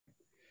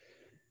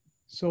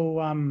So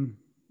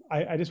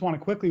I just want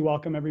to quickly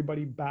welcome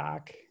everybody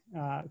back.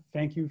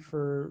 Thank you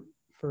for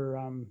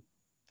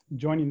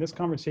joining this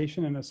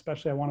conversation, and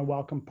especially I want to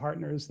welcome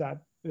partners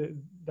that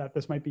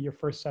this might be your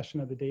first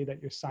session of the day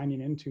that you're signing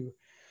into.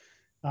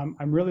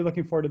 I'm really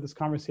looking forward to this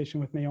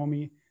conversation with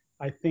Naomi.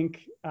 I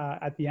think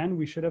at the end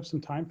we should have some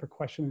time for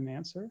question and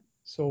answer.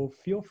 So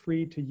feel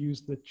free to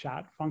use the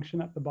chat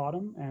function at the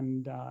bottom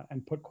and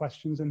put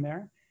questions in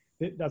there.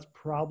 That's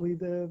probably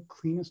the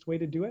cleanest way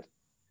to do it.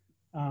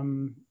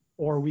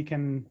 Or we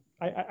can,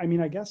 I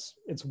mean, I guess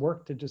it's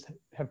work to just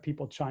have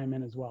people chime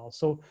in as well.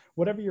 So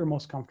whatever you're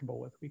most comfortable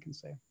with, we can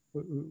say.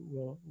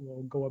 We'll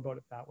go about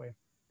it that way.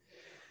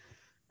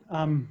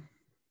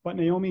 But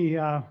Naomi,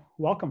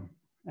 welcome,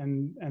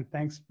 and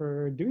thanks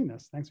for doing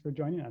this. Thanks for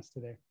joining us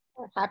today.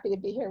 We're happy to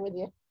be here with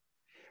you.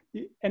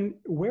 And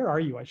where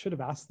are you? I should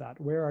have asked that.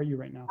 Where are you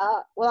right now?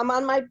 Well, I'm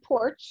on my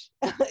porch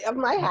of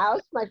my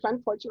house, my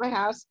front porch of my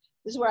house.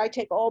 This is where I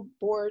take all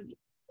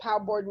POW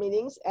board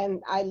meetings,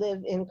 and I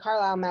live in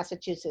Carlisle,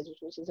 Massachusetts,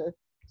 which is a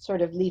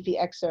sort of leafy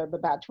exurb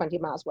about 20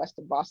 miles west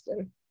of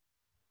Boston.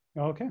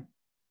 Okay,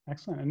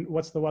 excellent. And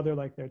what's the weather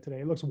like there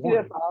today? It looks warm.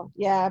 Beautiful,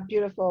 yeah,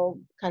 beautiful,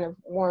 kind of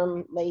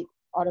warm, late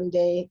autumn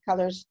day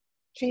colors.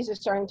 Trees are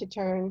starting to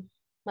turn.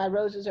 My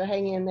roses are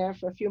hanging in there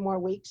for a few more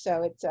weeks,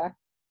 so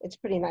it's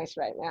pretty nice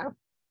right now.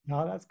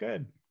 Oh, that's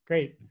good.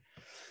 Great.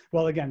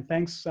 Well, again,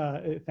 thanks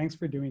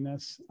for doing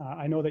this.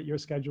 I know that your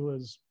schedule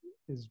is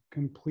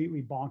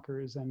completely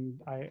bonkers, and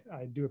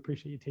I do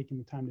appreciate you taking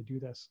the time to do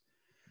this.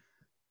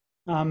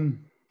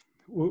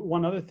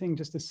 One other thing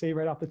just to say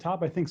right off the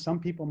top, I think some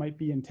people might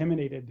be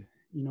intimidated,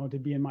 to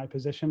be in my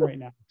position right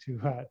now,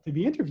 to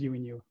be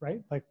interviewing you,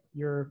 right? Like,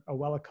 you're a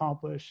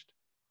well-accomplished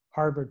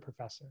Harvard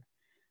professor.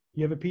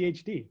 You have a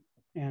PhD,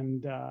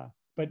 and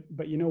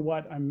but you know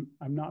what? I'm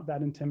not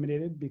that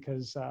intimidated,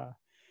 because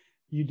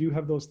you do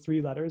have those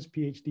 3 letters,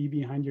 PhD,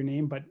 behind your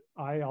name, but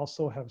I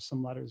also have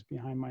some letters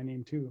behind my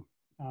name too.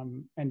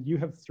 And you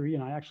have 3,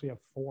 and I actually have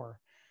 4.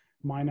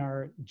 Mine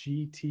are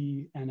G,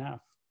 T, and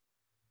F.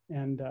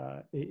 And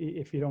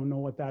if you don't know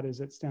what that is,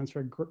 it stands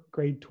for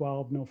grade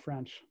 12, no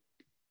French.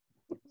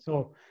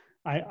 So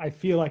I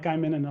feel like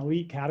I'm in an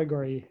elite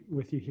category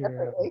with you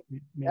here,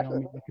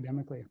 Naomi,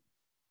 academically.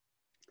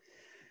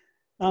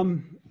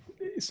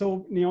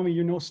 So Naomi,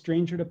 you're no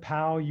stranger to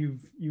POW.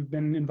 You've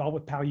been involved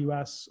with POW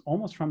US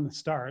almost from the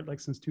start, like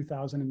since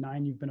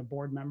 2009, you've been a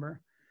board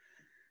member.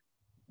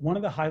 One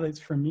of the highlights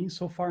for me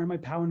so far in my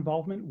POW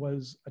involvement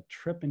was a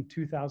trip in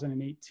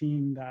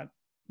 2018 that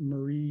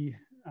Marie,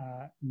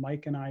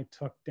 Mike, and I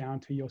took down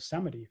to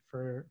Yosemite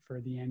for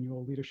the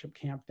annual leadership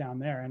camp down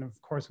there. And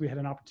of course, we had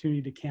an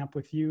opportunity to camp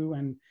with you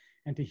and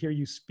to hear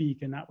you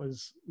speak, and that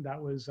was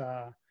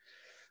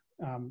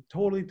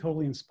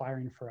totally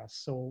inspiring for us.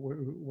 So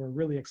we're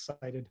really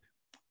excited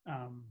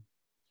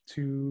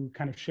to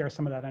kind of share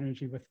some of that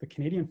energy with the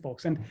Canadian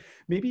folks. And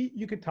maybe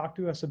you could talk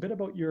to us a bit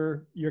about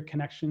your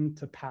connection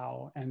to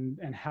POW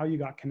and how you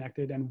got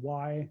connected and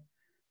why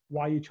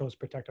you chose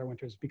Protect Our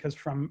Winters. Because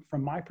from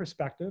my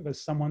perspective, as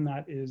someone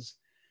that is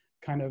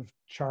kind of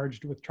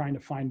charged with trying to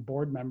find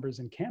board members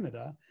in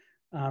Canada,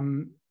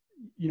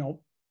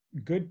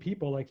 good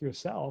people like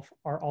yourself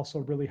are also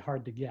really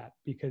hard to get,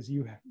 because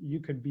you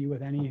could be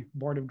with any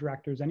board of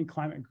directors, any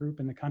climate group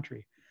in the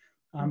country.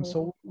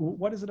 So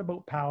what is it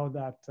about POW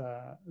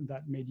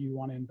that made you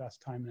want to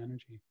invest time and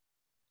energy?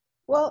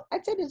 Well,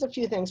 I'd say there's a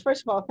few things.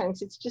 First of all,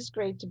 thanks. It's just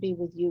great to be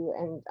with you.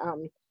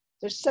 And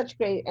there's such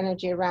great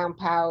energy around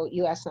POW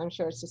US, and I'm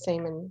sure it's the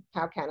same in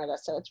POW Canada.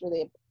 So it's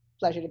really a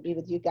pleasure to be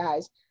with you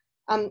guys.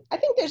 I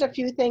think there's a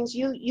few things.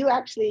 You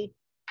actually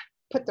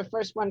put the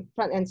first one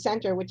front and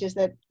center, which is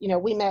that,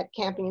 we met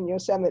camping in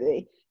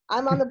Yosemite.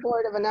 I'm on the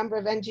board of a number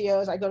of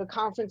NGOs. I go to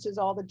conferences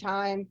all the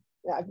time.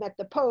 I've met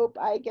the Pope.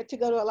 I get to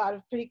go to a lot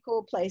of pretty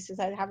cool places.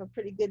 I have a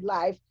pretty good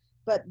life.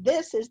 But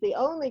this is the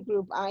only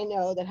group I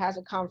know that has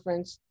a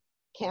conference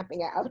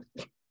camping out.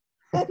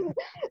 and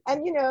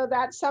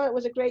that summit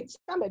was a great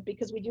summit,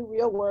 because we do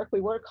real work.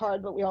 We work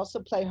hard, but we also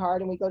play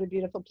hard, and we go to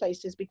beautiful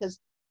places, because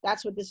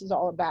that's what this is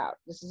all about.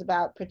 This is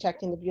about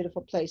protecting the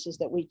beautiful places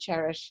that we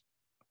cherish.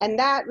 And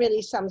that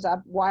really sums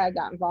up why I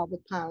got involved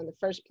with POW in the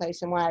first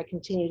place, and why I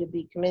continue to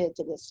be committed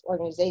to this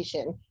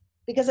organization.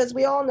 Because as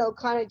we all know,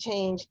 climate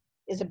change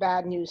is a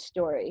bad news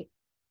story.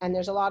 And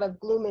there's a lot of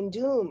gloom and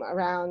doom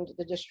around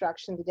the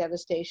destruction, the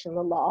devastation,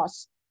 the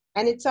loss.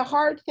 And it's a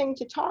hard thing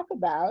to talk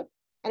about.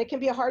 And it can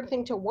be a hard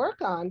thing to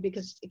work on,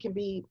 because it can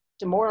be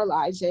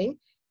demoralizing.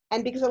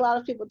 And because a lot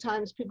of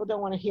times people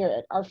don't want to hear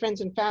it. Our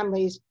friends and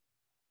families,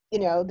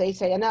 they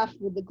say enough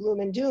with the gloom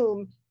and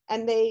doom.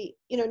 And they,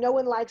 no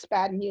one likes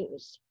bad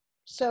news.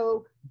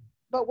 So,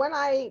 but when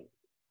I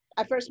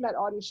first met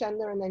Auden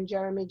Schendler and then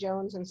Jeremy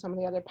Jones and some of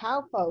the other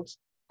POW folks,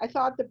 I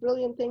thought the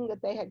brilliant thing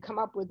that they had come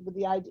up with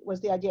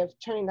was the idea of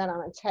turning that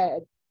on its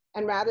head.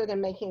 And rather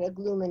than making a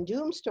gloom and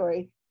doom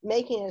story,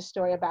 making a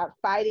story about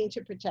fighting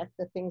to protect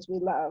the things we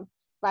love,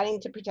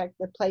 fighting to protect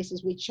the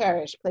places we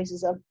cherish,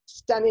 places of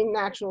stunning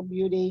natural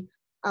beauty,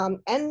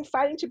 and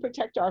fighting to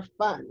protect our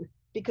fun.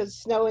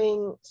 because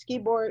snowing,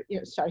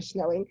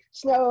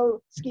 snow,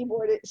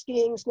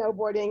 skiing,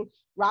 snowboarding,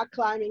 rock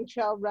climbing,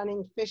 trail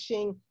running,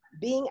 fishing,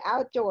 being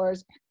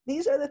outdoors,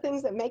 these are the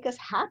things that make us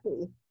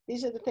happy.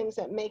 These are the things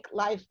that make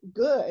life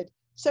good.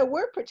 So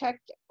we're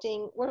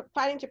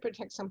fighting to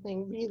protect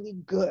something really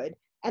good.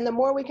 And the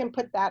more we can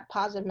put that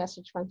positive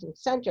message front and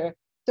center,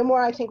 the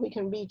more I think we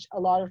can reach a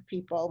lot of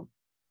people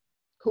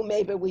who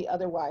maybe we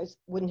otherwise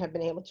wouldn't have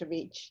been able to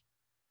reach.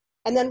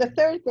 And then the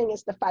third thing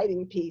is the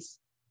fighting piece.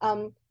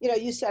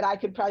 You said I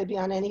could probably be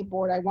on any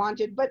board I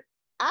wanted, but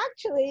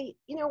actually,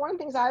 one of the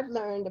things I've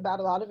learned about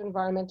a lot of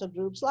environmental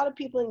groups, a lot of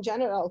people in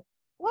general,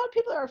 a lot of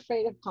people are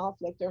afraid of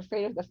conflict. They're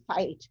afraid of the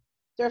fight.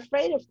 They're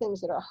afraid of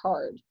things that are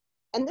hard.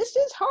 And this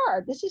is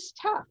hard. This is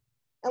tough.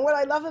 And what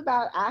I love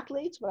about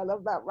athletes, what I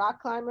love about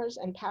rock climbers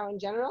and POW in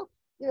general,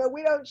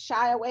 we don't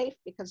shy away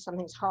because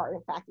something's hard.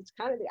 In fact, it's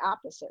kind of the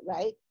opposite,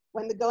 right?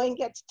 When the going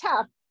gets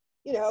tough,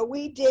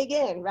 we dig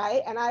in,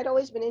 right? And I'd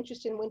always been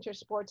interested in winter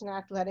sports and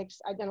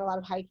athletics. I've done a lot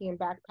of hiking and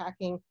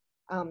backpacking.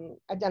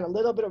 I've done a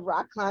little bit of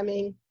rock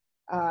climbing.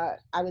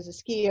 I was a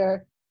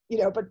skier,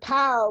 but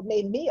POW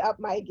made me up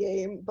my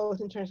game, both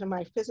in terms of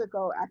my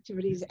physical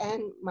activities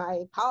and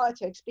my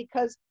politics,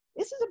 because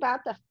this is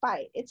about the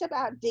fight. It's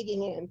about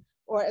digging in,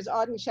 or as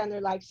Auden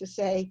Chandler likes to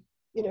say,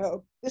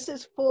 this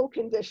is full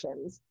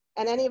conditions.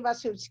 And any of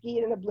us who've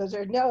skied in a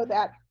blizzard know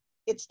that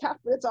it's tough,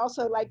 but it's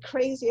also like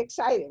crazy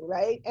exciting,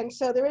 right? And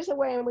so there is a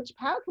way in which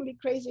POW can be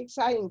crazy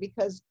exciting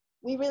because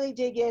we really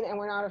dig in and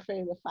we're not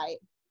afraid of the fight.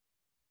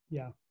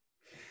 Yeah.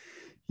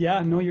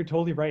 Yeah, no, you're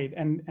totally right.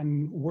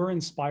 And we're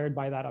inspired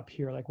by that up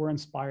here. Like, we're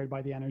inspired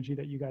by the energy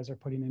that you guys are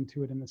putting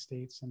into it in the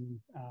States, and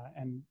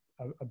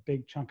a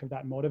big chunk of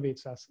that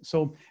motivates us.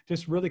 So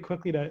just really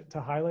quickly to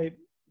highlight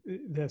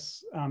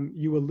this,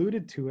 you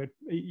alluded to it.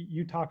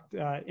 You talked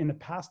in the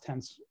past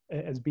tense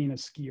as being a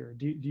skier.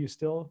 Do you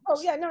still?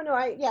 Oh yeah, no,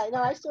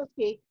 I still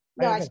ski.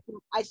 No, okay.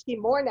 I ski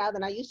more now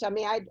than I used to. I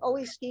mean, I'd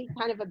always skied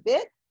kind of a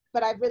bit,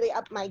 but I've really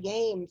upped my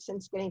game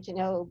since getting to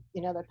know,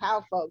 the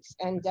POW folks.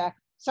 And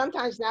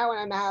sometimes now when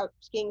I'm out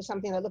skiing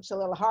something that looks a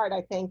little hard,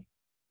 I think,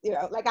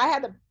 like I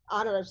had the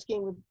honor of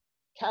skiing with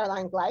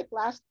Caroline Gleich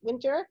last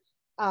winter,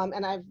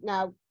 and I've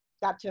now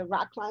got to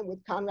rock climb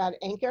with Conrad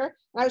Anker.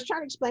 And I was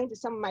trying to explain to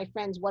some of my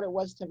friends what it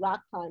was to rock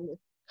climb with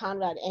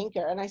Conrad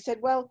Anker. And I said,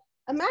 well,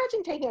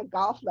 imagine taking a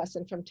golf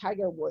lesson from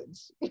Tiger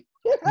Woods.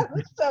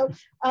 So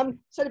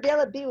to be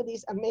able to be with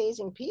these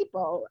amazing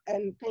people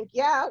and think,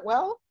 yeah,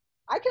 well,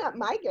 I can up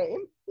my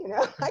game,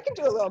 I can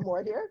do a little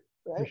more here.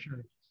 Right? For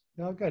sure.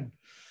 Oh, good.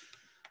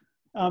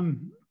 I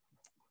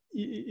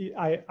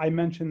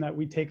mentioned that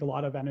we take a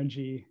lot of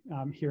energy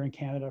here in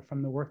Canada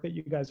from the work that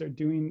you guys are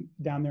doing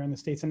down there in the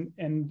States.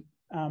 And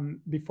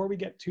before we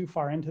get too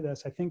far into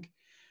this, I think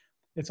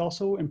it's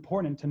also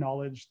important to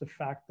acknowledge the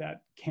fact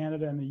that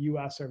Canada and the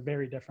US are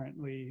very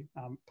differently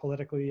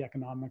politically,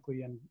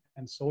 economically, and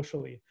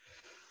socially.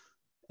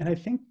 And I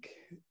think,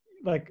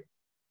 like,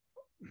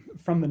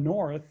 from the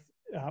North,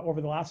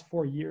 over the last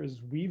 4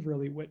 years, we've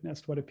really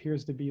witnessed what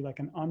appears to be like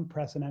an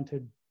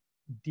unprecedented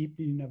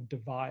deepening of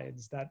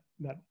divides that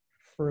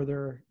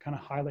further kind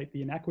of highlight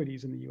the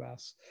inequities in the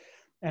US.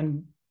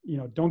 And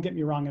don't get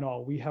me wrong at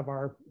all. We have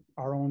our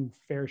own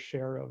fair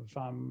share of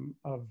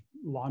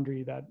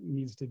laundry that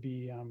needs to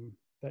be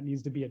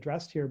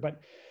addressed here.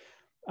 But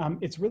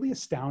it's really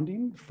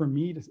astounding for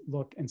me to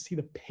look and see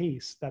the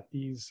pace that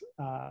these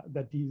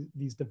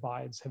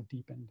divides have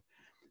deepened.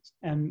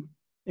 And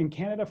in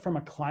Canada, from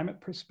a climate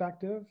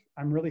perspective,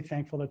 I'm really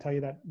thankful to tell you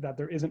that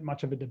there isn't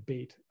much of a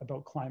debate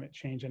about climate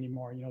change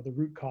anymore. The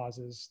root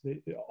causes,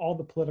 all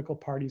the political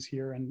parties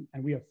here, and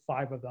we have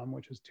 5 of them,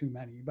 which is too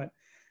many, but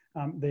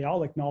they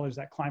all acknowledge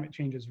that climate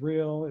change is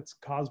real, it's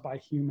caused by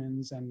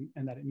humans, and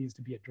that it needs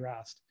to be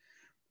addressed.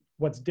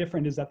 What's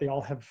different is that they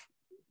all have,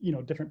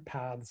 different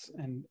paths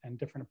and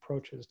different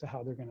approaches to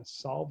how they're going to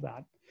solve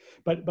that.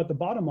 But the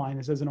bottom line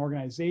is, as an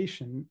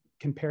organization,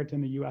 compared to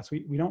in the US,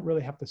 we don't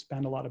really have to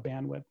spend a lot of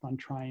bandwidth on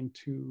trying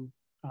to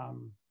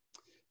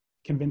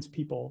convince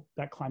people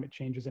that climate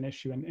change is an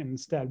issue. And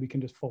instead, we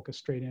can just focus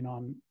straight in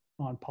on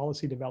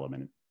policy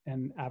development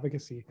and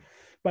advocacy.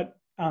 But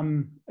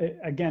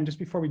again, just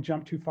before we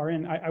jump too far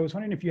in, I was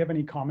wondering if you have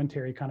any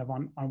commentary kind of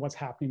on what's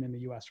happening in the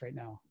US right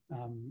now.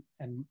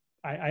 And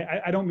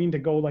I don't mean to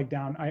go like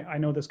down, I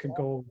know this could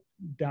go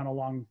down a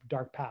long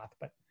dark path,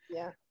 but.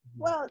 Yeah.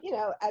 Well,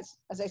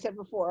 as I said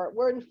before,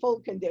 we're in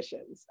full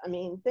conditions. I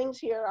mean, things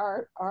here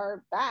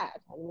are bad.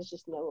 I mean, there's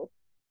just no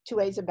two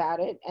ways about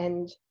it.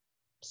 And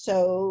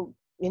so,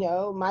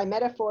 my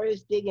metaphor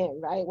is dig in,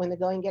 right? When the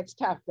going gets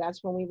tough,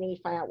 that's when we really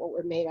find out what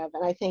we're made of.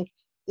 And I think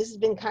this has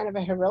been kind of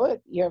a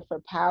heroic year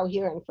for POW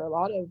here and for a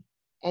lot of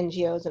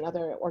NGOs and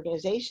other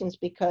organizations,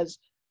 because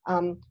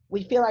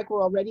we feel like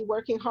we're already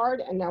working hard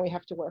and now we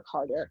have to work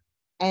harder.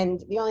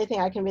 And the only thing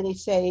I can really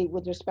say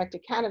with respect to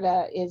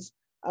Canada is,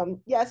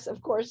 yes,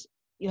 of course,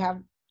 you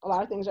have a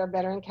lot of things are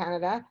better in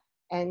Canada.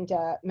 And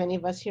many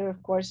of us here,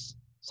 of course,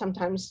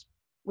 sometimes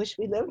wish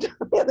we lived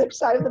on the other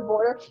side of the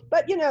border.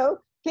 But,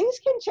 things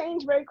can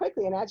change very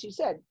quickly. And as you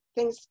said,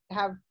 things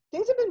have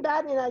things have been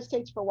bad in the United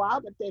States for a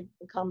while, but they've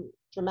become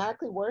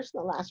dramatically worse in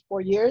the last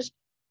 4 years.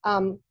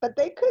 But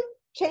they could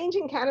change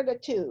in Canada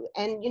too.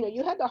 And,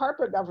 you had the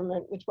Harper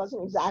government, which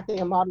wasn't exactly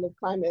a model of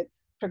climate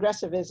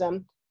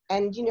progressivism.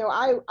 And,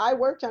 I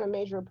worked on a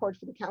major report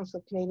for the Council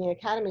of Canadian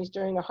Academies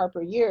during the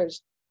Harper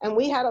years. And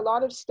we had a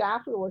lot of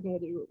staff who were working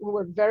with you who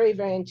were very,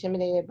 very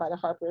intimidated by the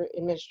Harper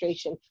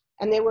administration.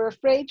 And they were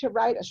afraid to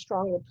write a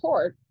strong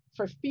report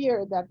for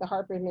fear that the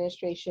Harper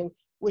administration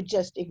would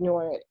just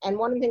ignore it. And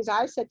one of the things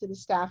I said to the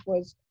staff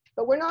was,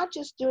 but we're not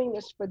just doing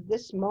this for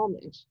this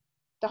moment.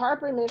 The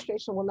Harper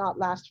administration will not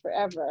last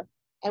forever.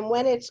 And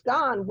when it's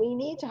gone, we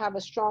need to have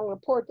a strong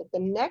report that the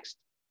next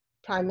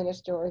prime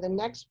minister or the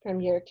next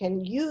premier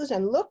can use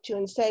and look to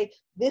and say,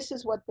 this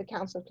is what the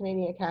Council of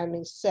Canadian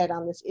Academies said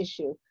on this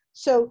issue.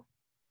 So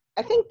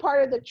I think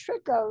part of the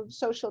trick of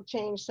social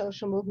change,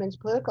 social movements,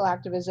 political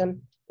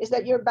activism is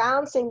that you're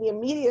balancing the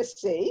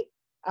immediacy,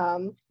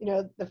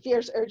 the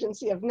fierce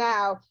urgency of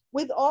now,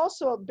 with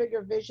also a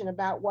bigger vision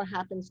about what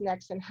happens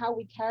next and how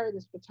we carry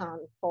this baton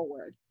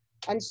forward.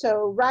 And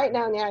so right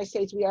now in the United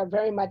States, we are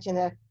very much in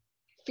a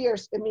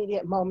fierce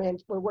immediate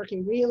moment. We're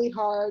working really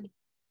hard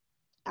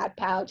at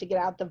POW to get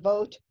out the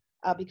vote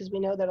because we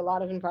know that a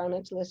lot of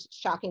environmentalists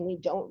shockingly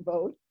don't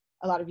vote.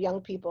 A lot of young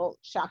people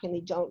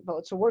shockingly don't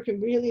vote. So working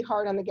really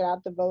hard on the get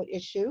out the vote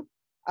issue.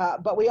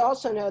 But we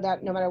also know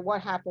that no matter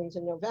what happens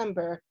in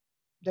November,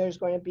 there's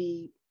going to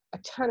be a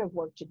ton of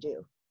work to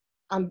do,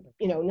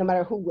 no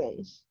matter who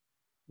wins.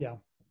 Yeah.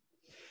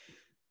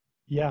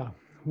 Yeah.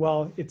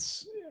 Well,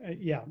 it's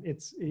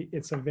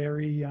a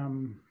very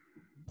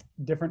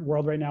different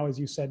world right now, as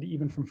you said,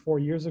 even from 4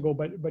 years ago,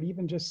 but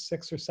even just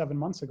 6 or 7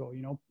 months ago,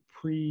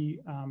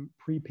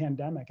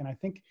 pre-pandemic. And I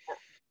think,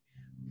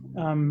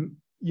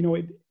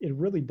 it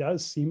really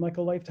does seem like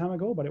a lifetime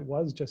ago, but it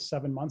was just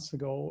 7 months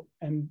ago.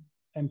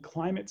 And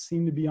climate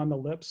seemed to be on the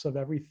lips of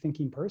every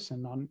thinking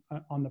person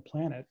on the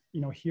planet.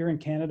 Here in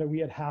Canada, we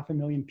had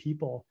 500,000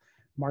 people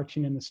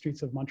marching in the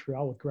streets of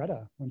Montreal with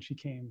Greta when she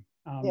came.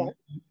 And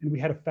we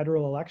had a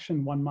federal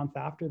election 1 month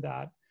after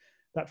that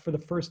for the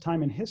first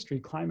time in history,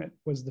 climate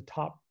was the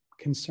top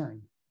concern.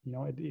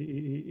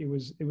 It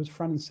was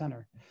front and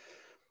center.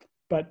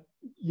 But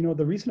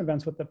the recent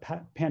events with the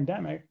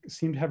pandemic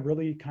seem to have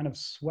really kind of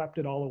swept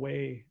it all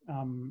away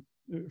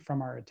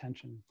from our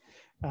attention.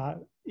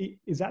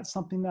 Is that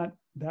something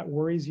that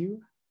worries you,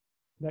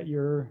 that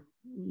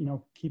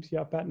keeps you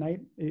up at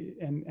night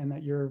and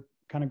that you're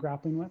kind of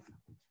grappling with?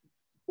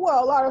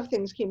 Well, a lot of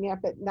things keep me up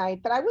at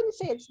night, but I wouldn't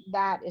say it's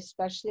that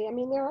especially. I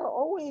mean, there are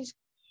always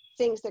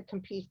things that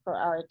compete for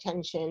our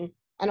attention,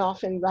 and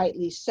often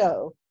rightly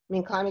so. I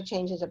mean, climate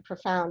change is a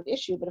profound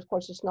issue, but of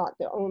course it's not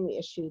the only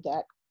issue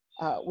that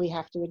we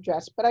have to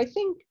address. But I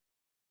think,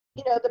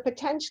 the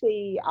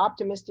potentially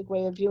optimistic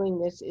way of viewing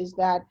this is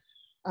that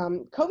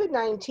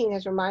COVID-19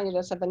 has reminded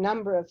us of a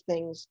number of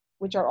things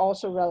which are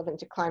also relevant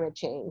to climate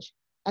change.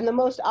 And the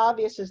most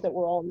obvious is that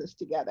we're all in this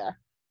together.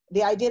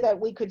 The idea that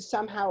we could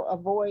somehow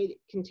avoid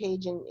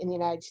contagion in the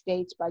United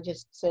States by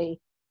just, say,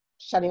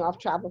 shutting off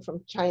travel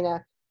from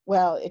China,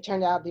 well, it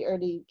turned out the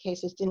early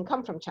cases didn't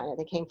come from China,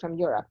 they came from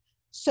Europe.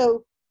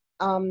 So,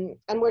 and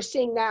we're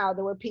seeing now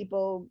there were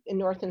people in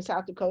North and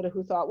South Dakota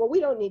who thought, well, we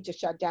don't need to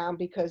shut down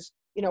because,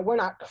 we're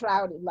not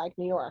crowded like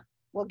New York.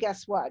 Well,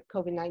 guess what?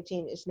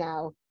 COVID-19 is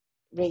now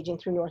raging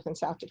through North and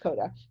South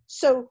Dakota.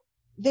 So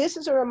this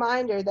is a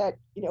reminder that,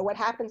 what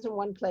happens in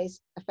one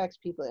place affects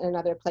people in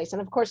another place.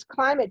 And of course,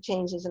 climate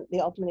change isn't the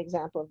ultimate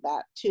example of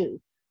that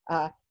too.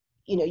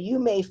 You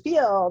may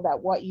feel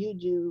that what you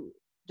do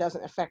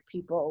doesn't affect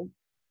people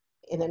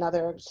in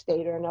another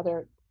state or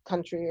another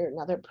country or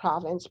another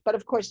province, but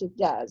of course it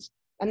does.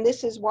 And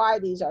this is why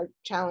these are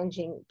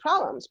challenging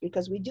problems,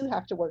 because we do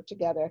have to work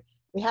together.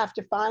 We have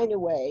to find a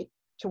way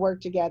to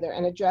work together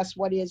and address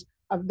what is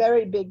a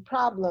very big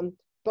problem,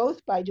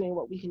 both by doing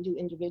what we can do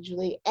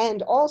individually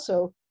and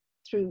also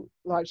through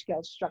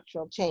large-scale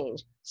structural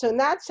change. So in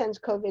that sense,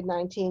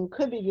 COVID-19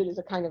 could be viewed as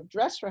a kind of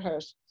dress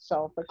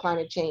rehearsal for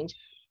climate change.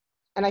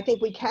 And I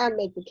think we can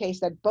make the case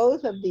that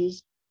both of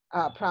these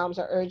problems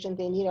are urgent,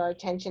 they need our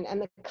attention,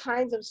 and the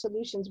kinds of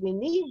solutions we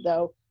need,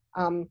 though,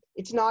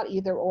 it's not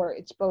either or,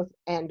 it's both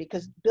and,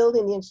 because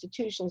building the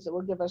institutions that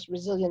will give us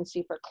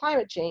resiliency for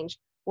climate change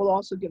will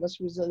also give us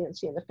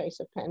resiliency in the face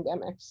of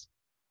pandemics.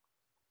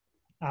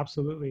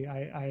 Absolutely,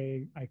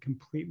 I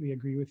completely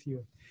agree with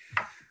you.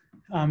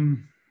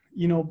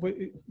 But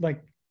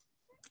like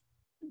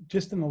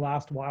just in the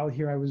last while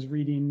here, I was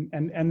reading,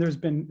 and there's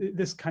been,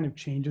 this kind of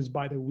changes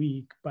by the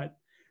week, but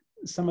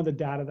some of the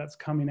data that's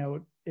coming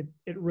out,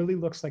 it really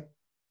looks like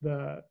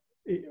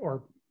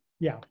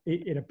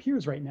it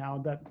appears right now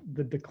that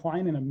the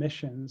decline in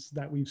emissions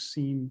that we've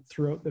seen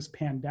throughout this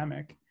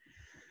pandemic,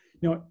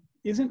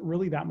 isn't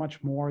really that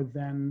much more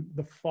than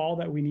the fall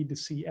that we need to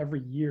see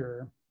every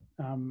year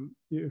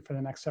for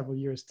the next several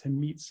years to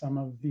meet some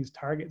of these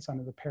targets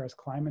under the Paris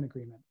Climate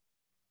Agreement.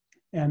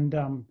 And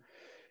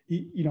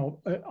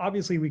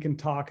obviously we can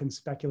talk and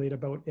speculate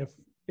about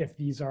if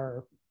these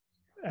are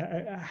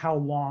how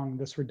long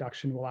this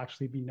reduction will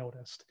actually be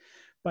noticed.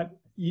 but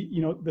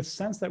the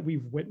sense that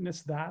we've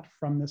witnessed that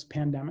from this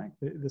pandemic,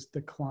 this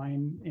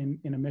decline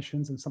in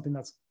emissions, and something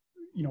that's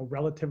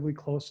relatively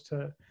close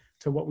to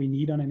what we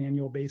need on an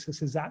annual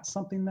basis, is that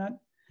something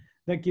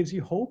that gives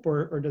you hope,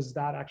 or does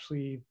that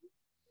actually,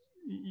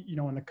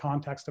 in the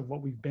context of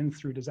what we've been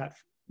through, does that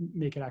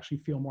make it actually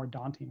feel more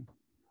daunting?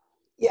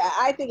 Yeah,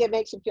 I think it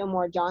makes it feel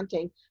more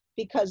daunting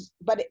because,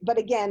 but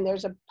again,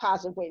 there's a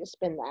positive way to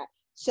spin that.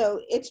 So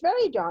it's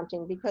very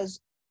daunting because,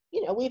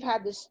 we've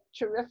had this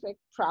terrific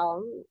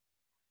problem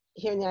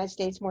here in the United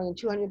States. More than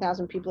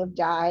 200,000 people have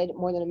died,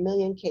 more than 1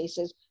 million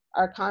cases.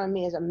 Our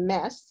economy is a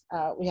mess.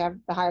 We have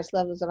the highest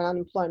levels of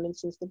unemployment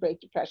since the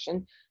Great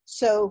Depression.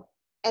 So,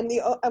 and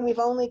we've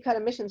only cut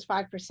emissions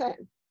 5%.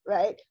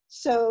 Right?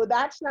 So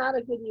that's not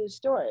a good news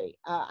story.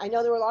 I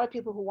know there were a lot of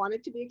people who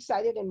wanted to be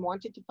excited and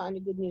wanted to find a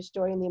good news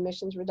story in the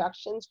emissions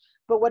reductions,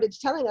 but what it's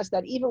telling us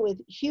that even with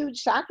huge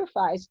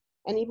sacrifice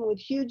and even with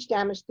huge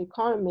damage to the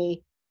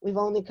economy, we've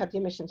only cut the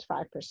emissions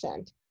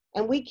 5%.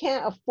 And we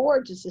can't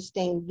afford to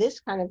sustain this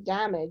kind of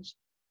damage,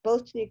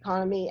 both to the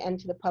economy and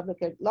to the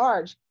public at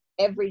large,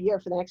 every year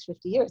for the next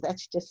 50 years.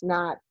 That's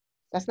not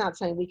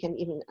something we can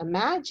even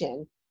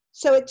imagine.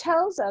 So it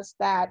tells us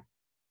that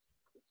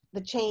the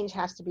change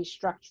has to be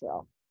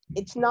structural.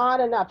 It's not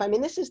enough. I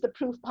mean, this is the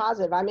proof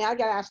positive. I mean, I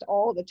get asked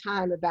all the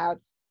time about,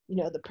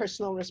 the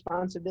personal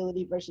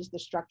responsibility versus the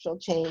structural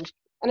change.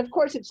 And of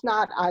course, it's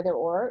not either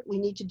or. We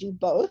need to do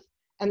both.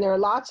 And there are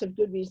lots of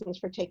good reasons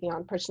for taking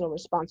on personal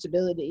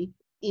responsibility,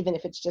 even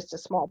if it's just a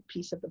small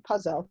piece of the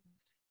puzzle.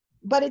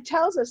 But it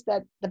tells us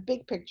that the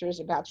big picture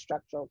is about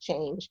structural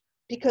change,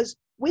 because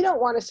we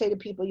don't want to say to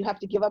people, you have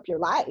to give up your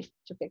life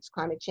to fix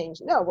climate change.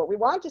 No, what we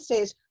want to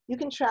say is you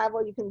can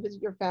travel, you can visit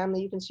your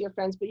family, you can see your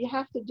friends, but you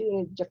have to do it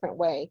in a different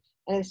way.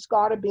 And it's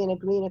got to be in a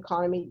green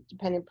economy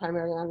dependent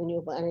primarily on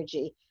renewable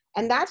energy.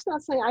 And that's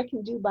not something I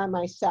can do by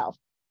myself.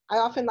 I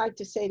often like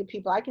to say to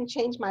people, I can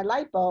change my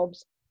light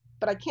bulbs,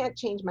 but I can't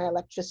change my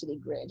electricity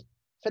grid.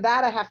 For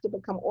that, I have to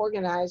become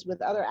organized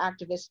with other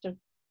activists to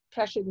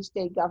pressure the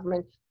state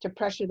government, to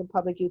pressure the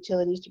public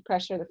utilities, to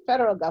pressure the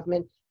federal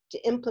government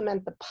to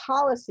implement the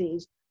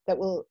policies that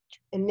will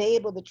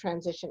enable the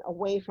transition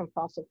away from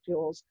fossil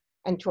fuels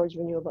and towards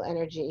renewable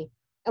energy.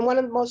 And one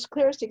of the most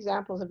clearest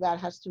examples of that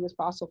has to do with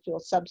fossil fuel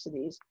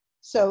subsidies.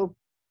 So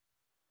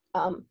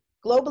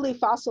globally,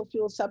 fossil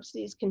fuel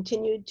subsidies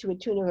continued to a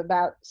tune of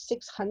about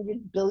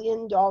 $600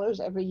 billion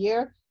every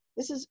year.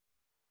 This is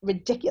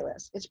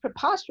ridiculous. It's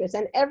preposterous.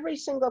 And every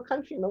single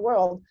country in the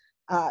world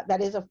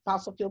that is a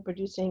fossil fuel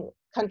producing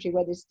country,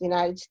 whether it's the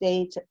United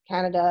States,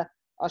 Canada,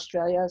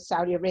 Australia,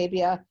 Saudi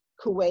Arabia,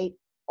 Kuwait,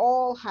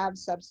 all have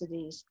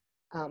subsidies,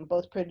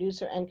 both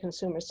producer and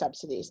consumer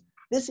subsidies.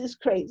 This is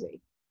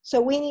crazy. So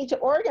we need to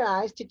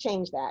organize to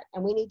change that.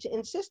 And we need to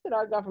insist that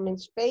our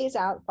governments phase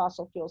out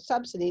fossil fuel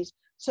subsidies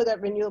so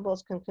that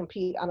renewables can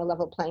compete on a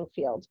level playing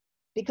field.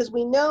 Because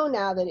we know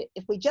now that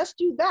if we just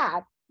do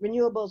that,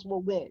 renewables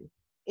will win.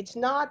 It's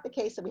not the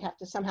case that we have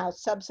to somehow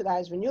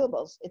subsidize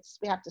renewables.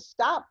 We have to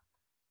stop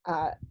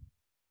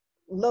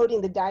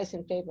loading the dice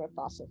in favor of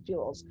fossil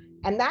fuels.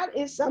 And that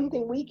is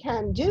something we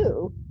can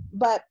do,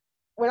 but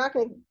we're not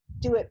going to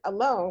do it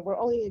alone. We're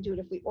only going to do it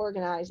if we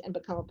organize and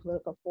become a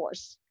political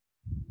force.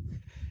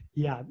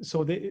 Yeah,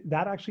 so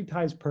that actually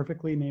ties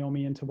perfectly,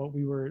 Naomi, into what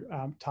we were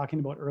talking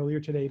about earlier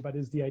today, but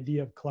is the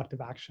idea of collective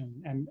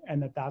action, and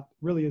that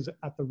really is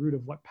at the root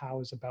of what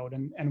POW is about.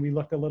 And we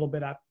looked a little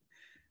bit at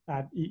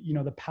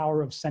the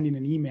power of sending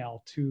an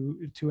email to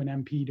an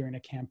MP during a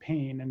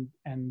campaign,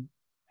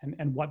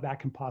 and what that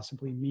can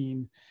possibly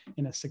mean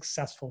in a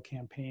successful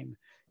campaign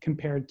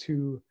compared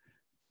to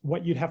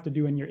what you'd have to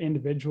do in your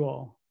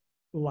individual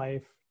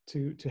life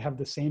to have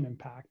the same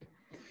impact.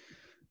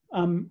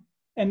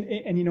 And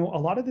a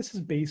lot of this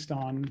is based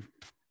on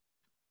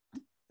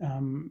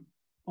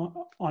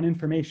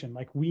information.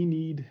 Like, we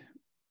need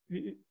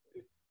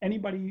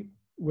anybody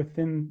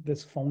within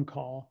this phone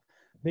call,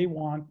 they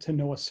want to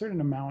know a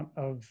certain amount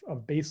of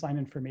baseline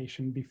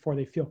information before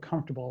they feel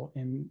comfortable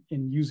in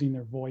using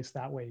their voice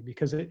that way,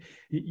 because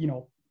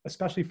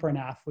especially for an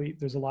athlete,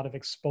 there's a lot of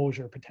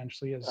exposure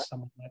potentially as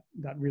someone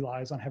that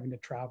relies on having to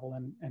travel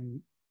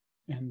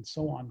and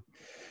so on.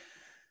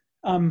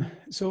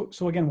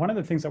 So again, one of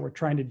the things that we're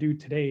trying to do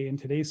today in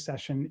today's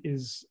session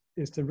is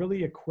to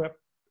really equip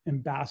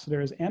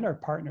ambassadors and our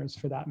partners,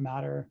 for that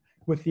matter,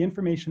 with the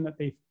information that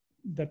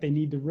they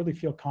need to really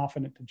feel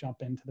confident to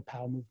jump into the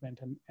POW movement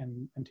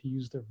and to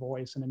use their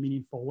voice in a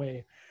meaningful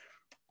way.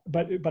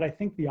 But I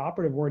think the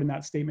operative word in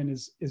that statement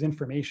is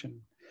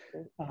information.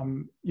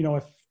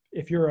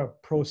 If you're a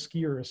pro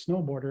skier or a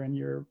snowboarder and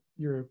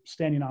you're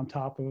standing on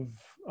top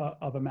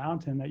of a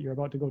mountain that you're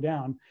about to go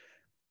down,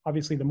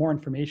 obviously the more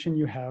information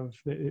you have,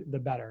 the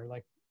better,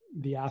 like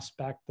the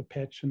aspect, the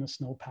pitch, and the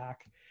snowpack.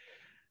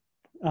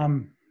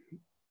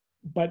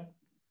 But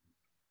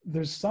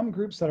there's some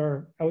groups that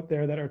are out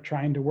there that are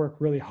trying to work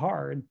really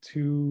hard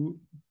to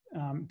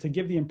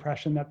give the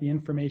impression that the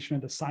information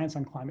of the science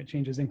on climate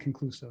change is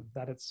inconclusive,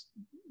 that it's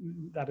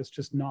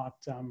just not,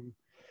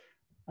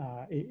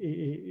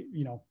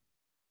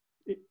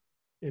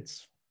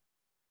 it's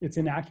it's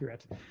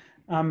inaccurate.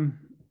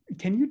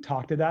 Can you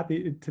talk to that,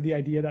 to the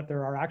idea that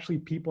there are actually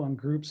people and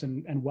groups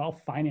and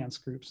wealth finance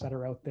groups that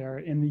are out there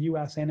in the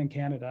US and in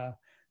Canada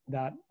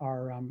that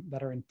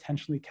are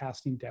intentionally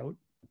casting doubt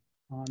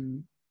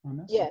on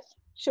this? Yes,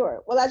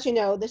 sure. Well, as you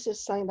know, this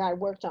is something that I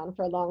worked on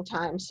for a long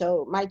time.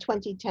 So my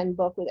 2010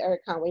 book with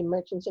Eric Conway,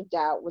 Merchants of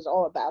Doubt, was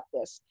all about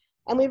this.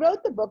 And we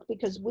wrote the book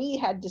because we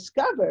had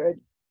discovered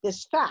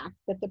this fact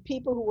that the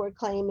people who were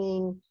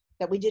claiming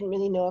that we didn't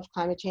really know if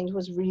climate change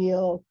was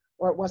real,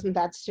 or it wasn't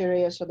that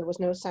serious, or there was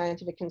no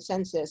scientific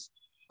consensus,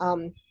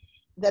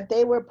 that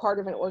they were part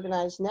of an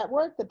organized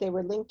network, that they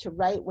were linked to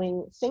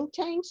right-wing think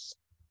tanks,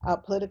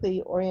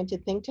 politically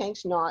oriented think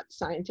tanks, not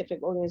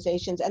scientific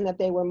organizations, and that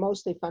they were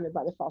mostly funded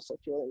by the fossil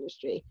fuel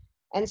industry.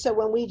 And so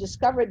when we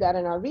discovered that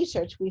in our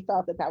research, we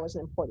felt that that was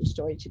an important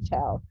story to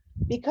tell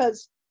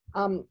because,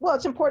 well,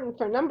 it's important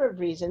for a number of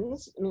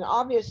reasons. I mean, the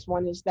obvious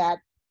one is that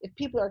if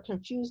people are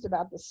confused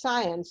about the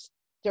science,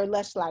 they're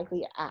less likely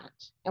to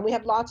act. And we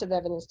have lots of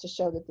evidence to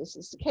show that this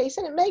is the case,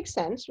 and it makes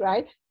sense,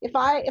 right? If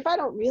I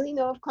don't really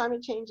know if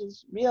climate change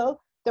is real,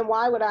 then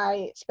why would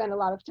I spend a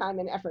lot of time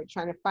and effort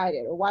trying to fight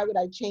it? Or why would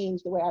I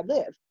change the way I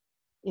live?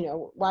 You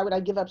know, why would I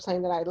give up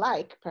something that I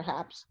like,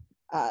 perhaps,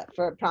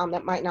 for a problem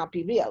that might not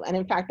be real? And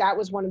in fact, that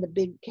was one of the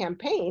big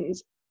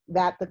campaigns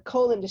that the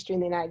coal industry in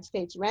the United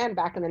States ran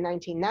back in the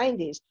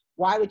 1990s.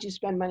 Why would you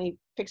spend money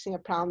fixing a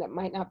problem that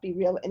might not be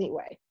real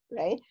anyway,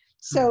 right?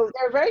 So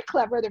they're very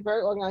clever, they're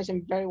very organized,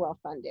 and very well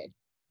funded.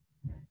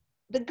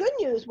 The good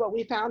news, what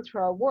we found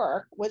through our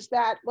work, was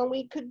that when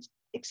we could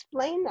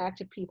explain that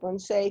to people and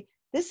say,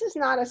 this is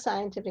not a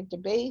scientific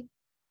debate,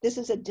 this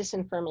is a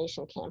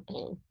disinformation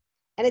campaign.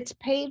 And it's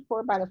paid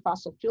for by the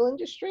fossil fuel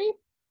industry,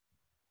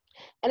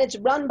 and it's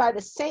run by the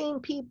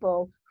same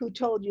people who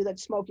told you that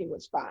smoking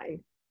was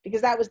fine.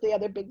 Because that was the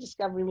other big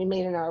discovery we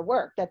made in our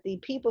work, that the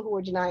people who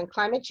were denying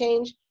climate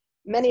change,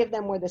 many of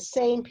them were the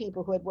same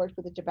people who had worked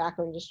with the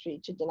tobacco industry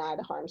to deny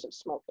the harms of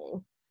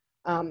smoking.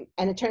 And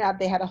it turned out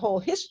they had a whole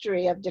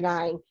history of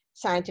denying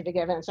scientific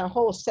evidence on a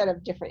whole set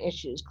of different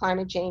issues: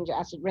 climate change,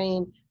 acid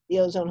rain, the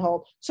ozone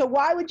hole. So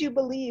why would you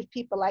believe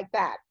people like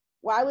that?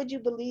 Why would you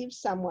believe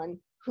someone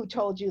who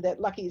told you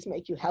that Luckies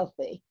make you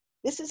healthy?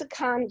 This is a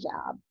con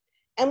job.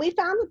 And we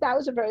found that that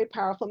was a very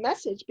powerful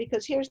message,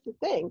 because here's the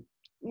thing: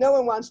 no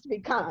one wants to be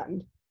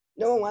conned.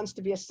 No one wants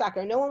to be a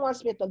sucker. No one wants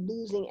to be at the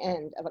losing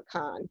end of a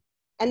con.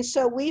 And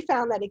so we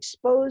found that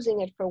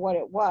exposing it for what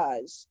it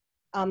was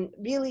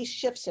really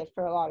shifts it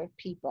for a lot of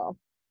people.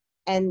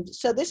 And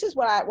so this is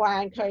why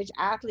I encourage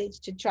athletes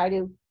to try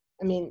to,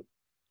 I mean,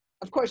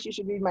 of course you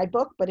should read my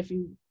book, but if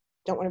you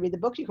don't want to read the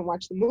book, you can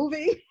watch the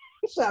movie.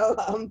 So,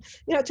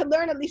 you know, to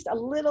learn at least a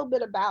little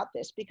bit about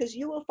this, because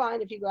you will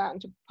find if you go out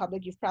into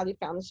public, you've probably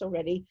found this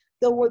already,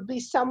 there will be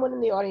someone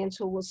in the audience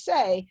who will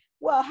say,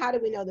 well, how do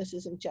we know this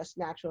isn't just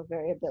natural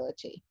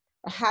variability?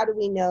 Or how do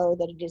we know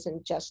that it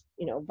isn't just,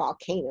 you know,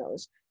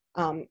 volcanoes?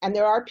 And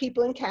there are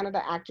people in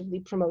Canada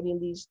actively promoting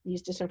these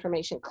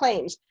disinformation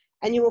claims.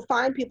 And you will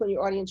find people in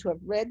your audience who have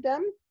read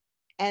them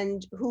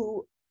and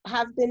who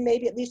have been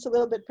maybe at least a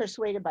little bit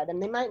persuaded by them.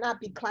 They might not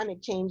be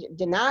climate change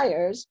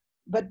deniers,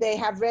 but they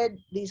have read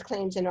these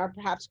claims and are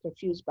perhaps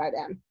confused by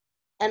them.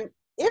 And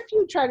if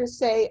you try to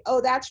say,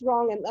 oh, that's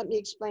wrong, and let me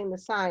explain the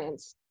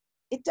science,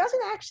 it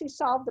doesn't actually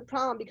solve the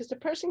problem, because the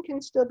person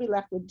can still be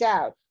left with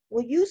doubt.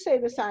 Well, you say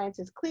the science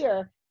is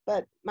clear,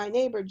 but my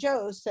neighbor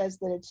Joe says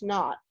that it's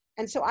not.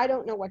 And so I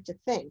don't know what to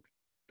think.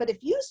 But if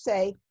you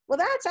say, well,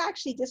 that's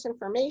actually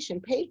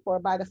disinformation paid for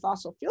by the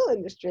fossil fuel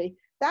industry,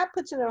 that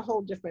puts it in a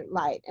whole different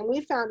light. And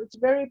we found it's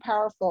very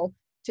powerful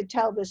to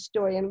tell this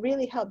story and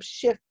really help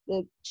shift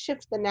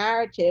the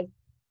narrative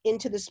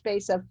into the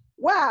space of,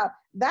 wow,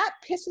 that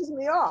pisses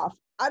me off.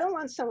 I don't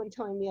want someone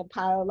telling me a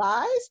pile of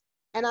lies,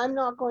 and I'm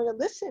not going to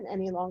listen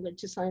any longer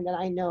to something that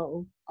I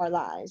know are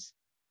lies.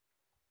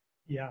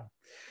 Yeah.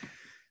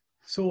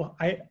 So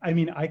I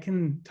mean, I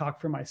can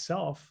talk for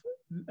myself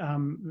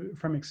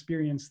from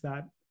experience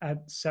that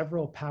at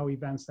several POW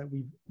events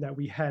that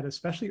we had,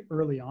 especially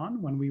early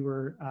on when we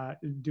were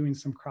doing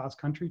some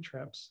cross-country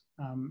trips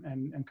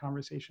and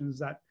conversations,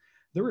 that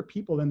there were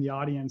people in the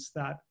audience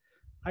that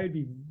I would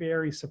be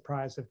very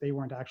surprised if they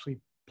weren't actually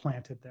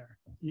planted there.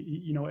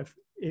 You know,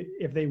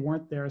 if they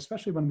weren't there,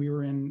 especially when we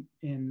were in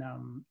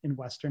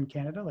Western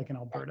Canada, like in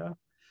Alberta,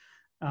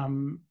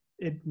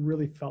 it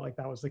really felt like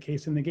that was the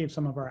case, and they gave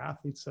some of our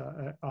athletes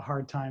a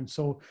hard time.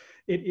 So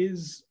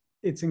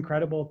it's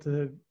incredible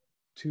to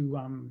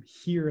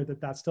hear that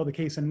that's still the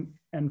case.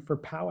 And for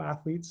POW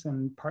athletes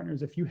and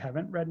partners, if you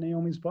haven't read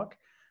Naomi's book,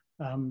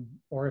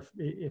 or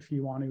if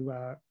you want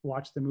to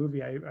watch the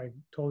movie, I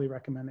totally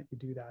recommend that you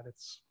do that.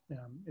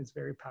 It's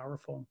very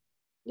powerful.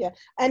 Yeah,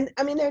 and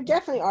I mean, there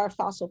definitely are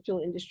fossil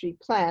fuel industry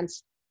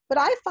plants, but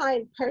I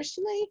find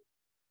personally,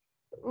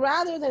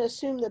 rather than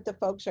assume that the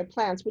folks are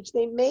plants, which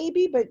they may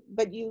be,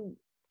 but you,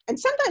 and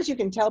sometimes you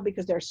can tell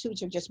because their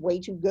suits are just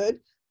way too good,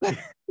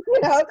 you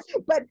know,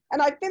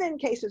 and I've been in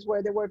cases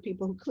where there were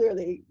people who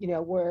clearly, you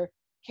know, were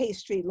K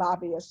Street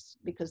lobbyists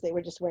because they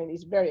were just wearing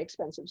these very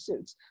expensive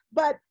suits.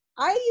 But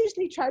I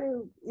usually try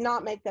to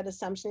not make that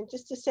assumption,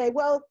 just to say,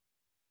 well,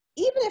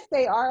 even if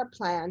they are a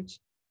plant,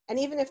 and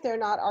even if they're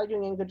not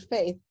arguing in good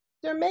faith,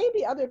 there may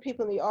be other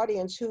people in the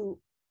audience who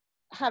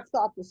have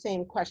thought the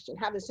same question,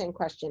 have the same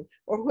question,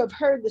 or who have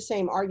heard the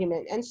same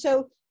argument. And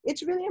so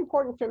it's really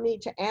important for me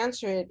to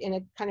answer it in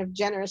a kind of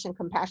generous and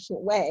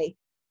compassionate way.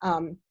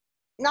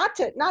 Not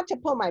to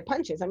pull my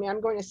punches. I mean,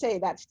 I'm going to say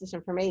that's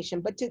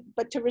disinformation,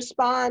 but to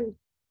respond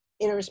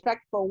in a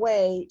respectful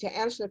way to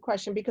answer the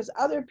question, because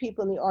other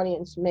people in the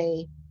audience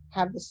may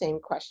have the same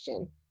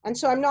question. And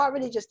so I'm not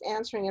really just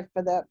answering it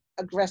for the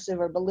aggressive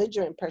or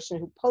belligerent person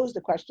who posed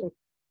the question,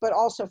 but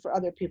also for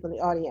other people in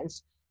the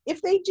audience.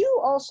 If they do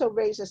also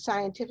raise a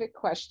scientific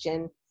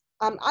question,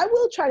 I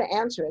will try to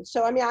answer it.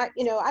 So, I mean, I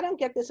don't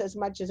get this as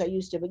much as I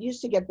used to, but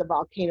used to get the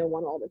volcano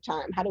one all the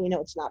time. How do we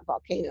know it's not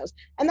volcanoes?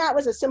 And that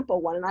was a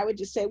simple one. And I would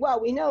just say, well,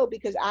 we know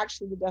because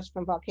actually the dust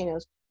from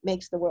volcanoes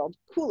makes the world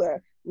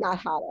cooler, not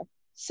hotter.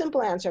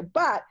 Simple answer.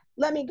 But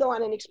let me go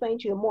on and explain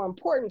to you a more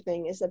important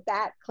thing is that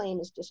that claim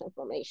is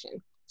disinformation.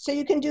 So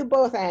you can do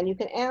both, and you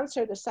can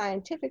answer the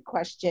scientific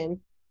question,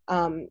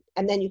 and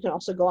then you can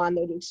also go on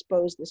there to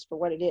expose this for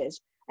what it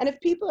is. And if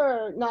people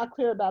are not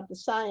clear about the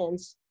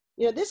science,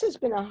 this has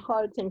been a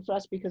hard thing for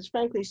us because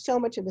frankly, so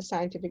much of the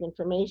scientific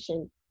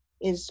information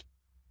is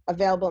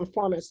available in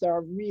formats that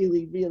are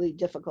really, really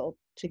difficult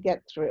to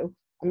get through.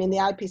 I mean, the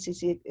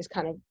IPCC is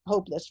kind of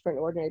hopeless for an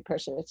ordinary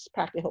person. It's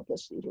practically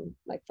hopeless even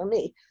like for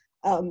me,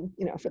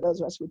 for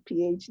those of us with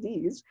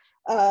PhDs.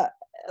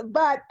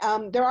 But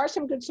there are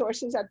some good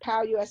sources at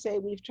POW USA.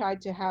 We've tried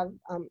to have,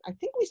 I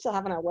think we still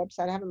have on our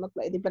website. I haven't looked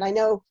lately, but I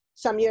know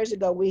some years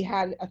ago we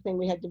had a thing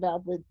we had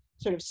developed with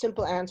sort of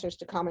simple answers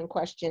to common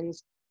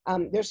questions.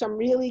 There's some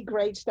really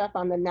great stuff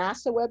on the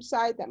NASA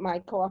website that my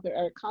co-author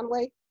Eric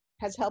Conway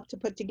has helped to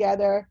put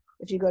together.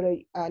 If you go to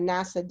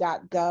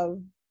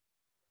nasa.gov,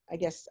 I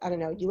guess, I don't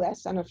know,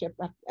 US, I don't know if you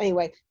have,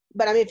 anyway,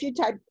 but I mean, if you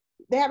type,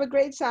 they have a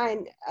great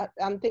thing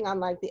on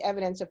like the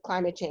evidence of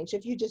climate change.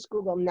 If you just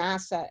Google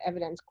NASA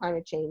evidence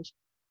climate change,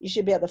 you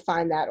should be able to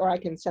find that, or I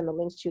can send the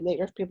links to you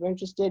later if people are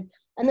interested.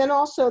 And then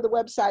also the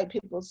website,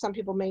 some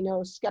people may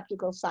know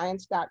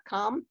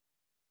skepticalscience.com.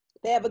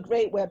 They have a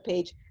great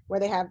webpage where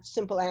they have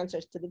simple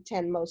answers to the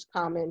 10 most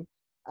common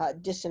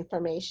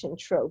disinformation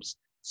tropes.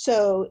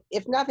 So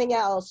if nothing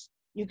else,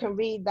 you can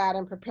read that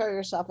and prepare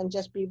yourself and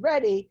just be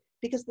ready,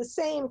 because the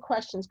same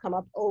questions come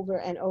up over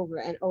and over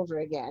and over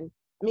again.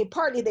 I mean,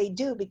 partly they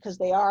do because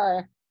they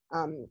are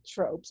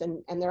tropes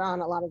and they're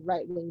on a lot of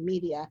right-wing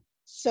media.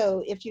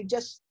 So if you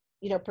just,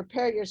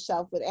 prepare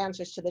yourself with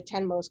answers to the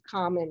 10 most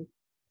common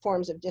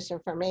forms of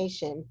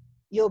disinformation,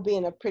 you'll be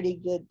in a pretty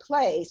good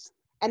place.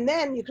 And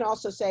then you can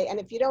also say, and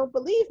if you don't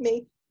believe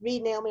me,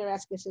 read Naomi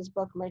Oreskes'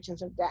 book,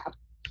 Merchants of Doubt.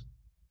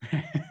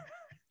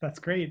 That's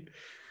great.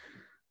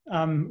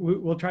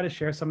 We'll try to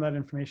share some of that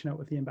information out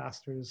with the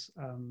ambassadors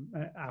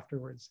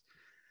afterwards.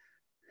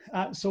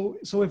 So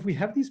if we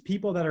have these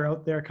people that are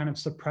out there kind of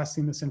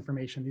suppressing this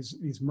information,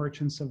 these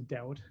merchants of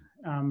doubt,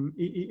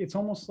 it's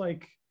almost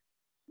like,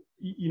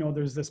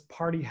 there's this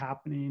party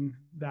happening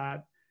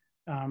that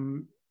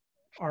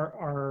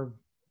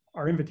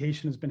our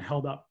invitation has been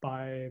held up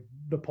by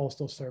the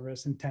Postal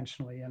Service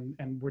intentionally,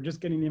 and we're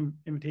just getting the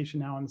invitation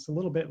now, and it's a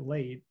little bit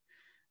late.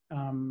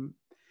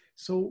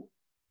 So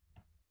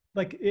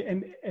like,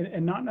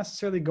 and not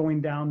necessarily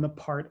going down the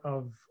part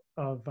of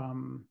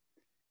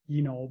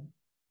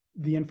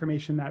the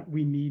information that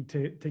we need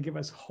to give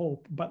us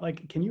hope, but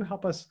like, can you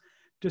help us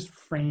just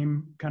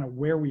frame kind of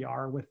where we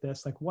are with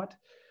this? Like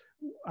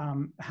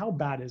how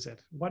bad is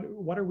it?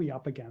 What are we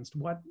up against?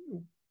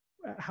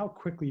 How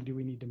quickly do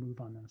we need to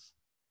move on this?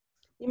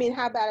 You mean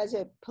how bad is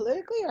it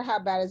politically, or how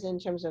bad is it in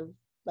terms of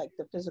like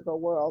the physical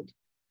world?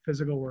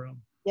 Physical world.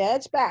 Yeah,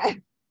 it's bad.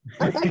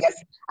 I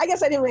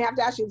guess I didn't really have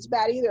to ask you. It's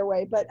bad either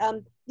way, but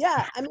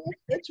yeah, I mean,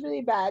 it's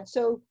really bad.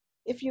 So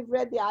if you've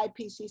read the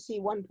IPCC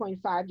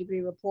 1.5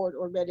 degree report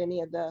or read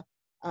any of the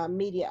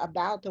media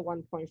about the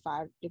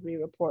 1.5 degree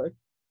report,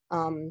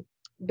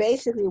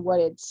 basically what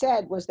it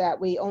said was that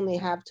we only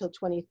have till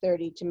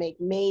 2030 to make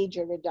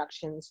major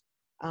reductions,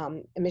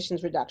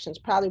 emissions reductions.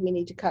 Probably we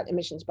need to cut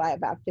emissions by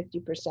about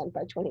 50%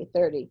 by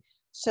 2030.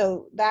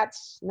 So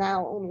that's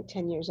now only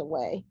 10 years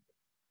away.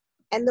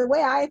 And the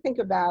way I think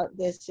about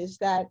this is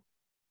that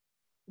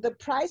the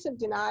price of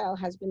denial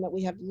has been that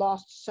we have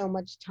lost so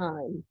much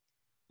time,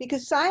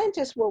 because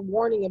scientists were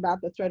warning about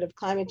the threat of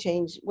climate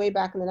change way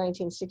back in the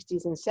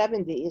 1960s and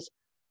 70s.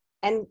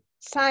 And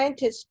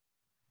scientists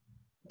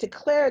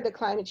declared that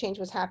climate change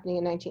was happening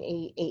in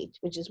 1988,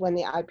 which is when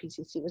the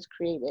IPCC was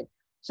created.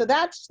 So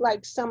that's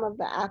like some of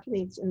the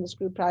athletes in this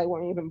group probably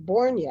weren't even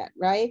born yet,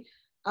 right?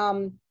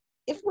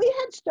 If we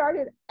had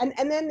started, and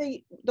then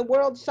the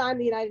world signed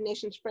the United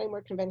Nations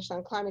Framework Convention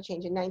on Climate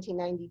Change in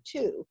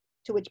 1992,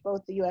 to which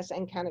both the US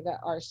and Canada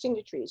are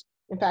signatories.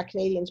 In fact,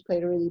 Canadians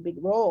played a really big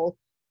role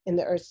in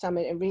the Earth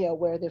Summit in Rio,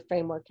 where the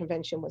Framework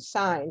Convention was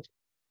signed.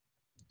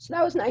 So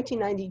that was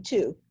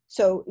 1992,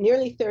 so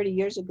nearly 30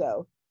 years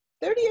ago.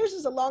 30 years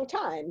is a long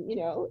time,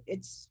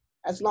 it's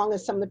as long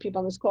as some of the people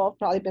on this call have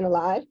probably been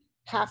alive,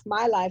 half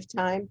my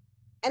lifetime.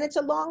 And it's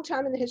a long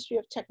time in the history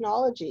of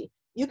technology.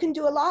 You can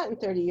do a lot in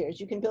 30 years.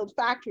 You can build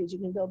factories, you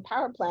can build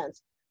power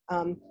plants.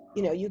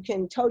 You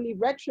can totally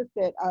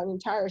retrofit an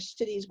entire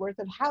city's worth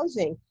of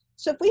housing.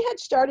 So if we had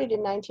started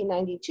in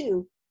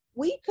 1992,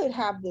 we could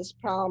have this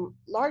problem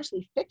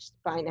largely fixed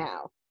by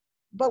now,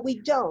 but we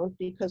don't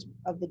because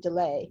of the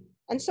delay.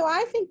 And so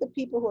I think the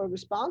people who are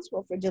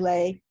responsible for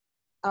delay,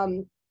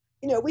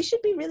 we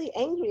should be really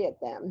angry at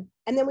them.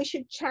 And then we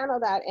should channel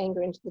that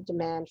anger into the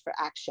demand for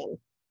action,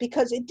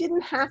 because it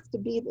didn't have to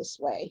be this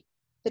way.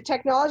 The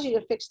technology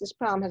to fix this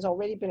problem has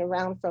already been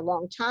around for a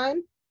long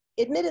time.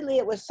 Admittedly,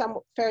 it was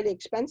fairly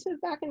expensive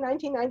back in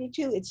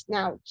 1992. It's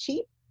now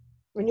cheap.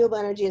 Renewable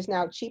energy is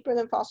now cheaper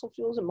than fossil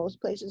fuels in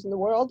most places in the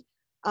world.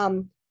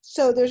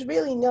 So there's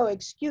really no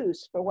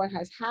excuse for what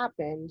has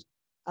happened.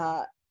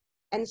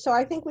 And so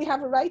I think we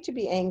have a right to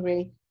be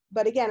angry.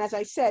 But again, as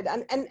I said,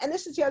 and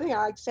this is the other thing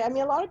I like to say, I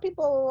mean, a lot of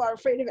people are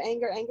afraid of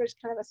anger. Anger is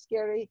kind of a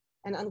scary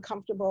and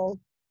uncomfortable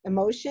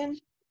emotion,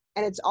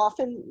 and it's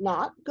often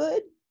not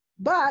good,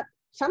 but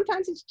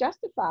sometimes it's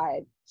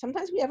justified.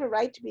 Sometimes we have a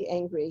right to be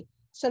angry.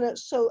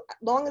 So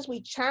long as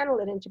we channel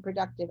it into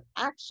productive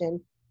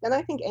action, then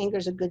I think anger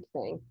is a good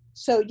thing.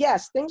 So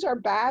yes, things are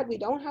bad. We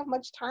don't have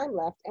much time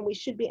left, and we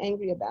should be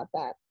angry about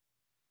that.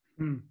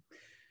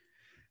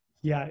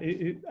 Yeah,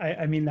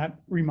 I mean, that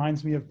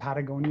reminds me of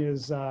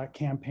Patagonia's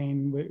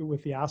campaign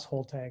with the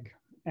asshole tag.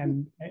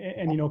 And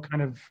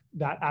kind of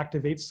that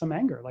activates some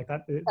anger, like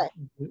that.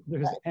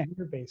 There's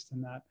anger based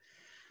in that.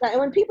 Right. And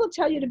when people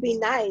tell you to be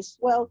nice,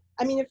 well,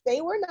 I mean, if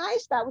they were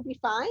nice, that would be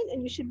fine.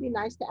 And you should be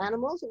nice to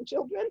animals and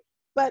children.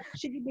 But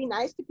should you be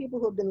nice to people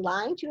who have been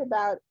lying to you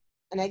about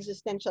an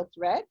existential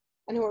threat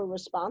and who are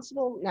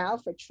responsible now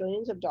for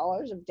trillions of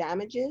dollars of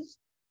damages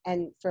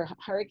and for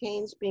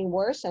hurricanes being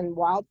worse and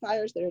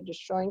wildfires that are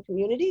destroying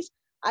communities?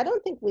 I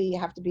don't think we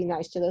have to be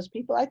nice to those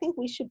people. I think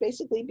we should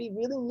basically be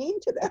really mean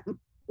to them.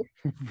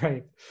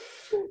 Right.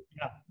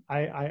 Yeah,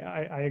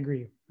 I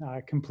agree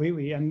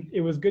completely. And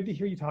it was good to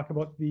hear you talk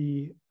about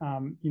the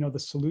the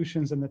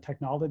solutions and the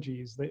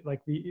technologies, that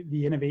like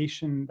the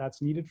innovation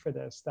that's needed for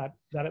this, that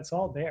it's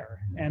all there.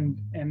 And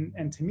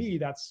to me,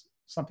 that's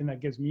something that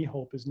gives me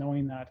hope, is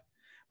knowing that,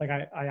 like,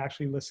 I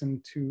actually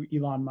listened to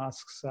Elon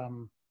Musk's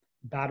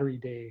Battery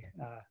Day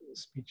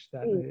speech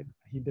that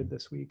he did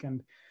this week.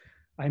 And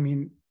I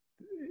mean,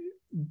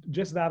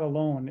 just that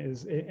alone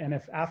is, and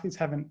if athletes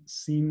haven't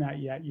seen that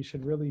yet, you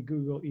should really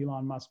Google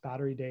Elon Musk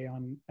Battery Day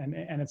and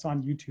it's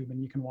on YouTube, and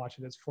you can watch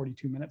it. It's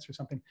 42 minutes or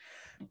something.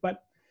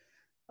 But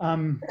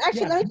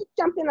actually, let me just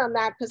jump in on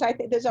that, because I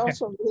think there's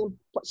also really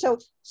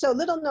so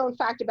little known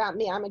fact about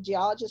me. I'm a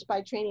geologist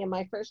by training, and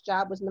my first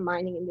job was in the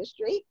mining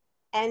industry.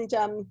 And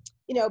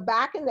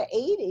back in the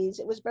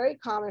 80s, it was very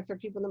common for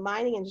people in the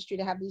mining industry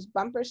to have these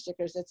bumper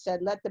stickers that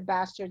said, "Let the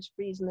bastards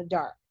freeze in the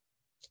dark."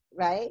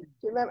 Right? Do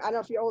you remember? I don't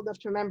know if you're old enough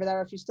to remember that,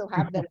 or if you still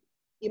have them.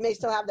 You may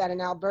still have that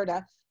in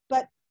Alberta.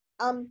 But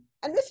and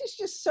this is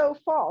just so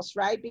false,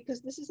 right?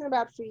 Because this isn't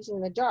about freezing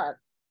in the dark.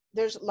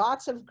 There's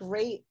lots of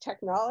great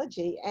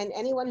technology, and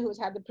anyone who has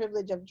had the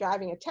privilege of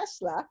driving a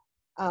Tesla,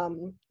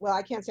 well,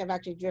 I can't say I've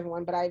actually driven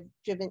one, but I've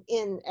driven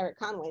in Eric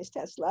Conway's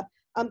Tesla.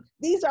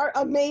 These are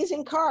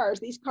amazing cars.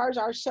 These cars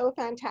are so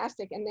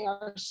fantastic, and they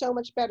are so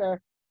much better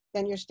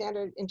than your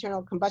standard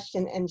internal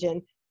combustion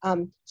engine.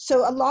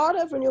 So a lot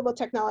of renewable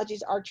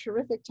technologies are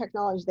terrific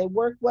technologies. They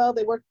work well,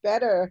 they work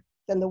better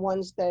than the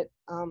ones that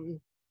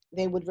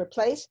they would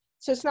replace.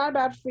 So it's not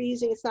about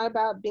freezing, it's not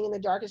about being in the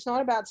dark, it's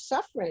not about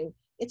suffering.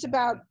 It's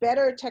about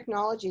better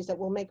technologies that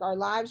will make our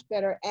lives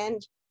better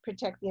and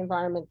protect the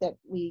environment that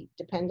we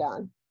depend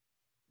on.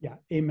 Yeah,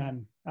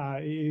 amen,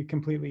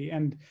 completely.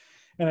 And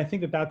I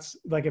think that's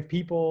like, if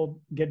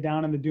people get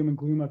down in the doom and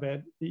gloom of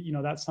it,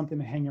 that's something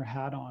to hang your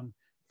hat on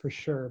for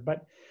sure.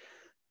 But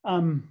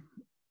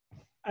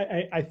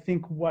I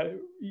think when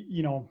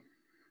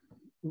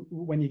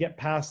you get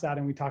past that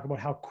and we talk about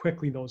how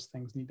quickly those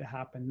things need to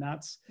happen,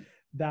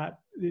 that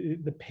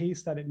the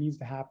pace that it needs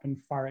to happen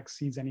far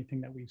exceeds anything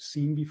that we've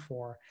seen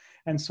before.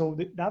 And so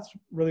that's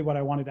really what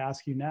I wanted to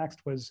ask you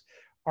next was,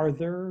 are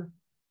there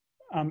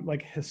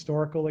like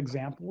historical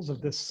examples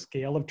of this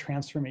scale of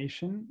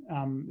transformation,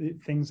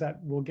 things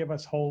that will give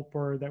us hope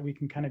or that we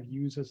can kind of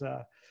use as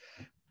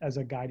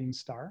a guiding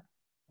star?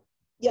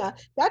 Yeah,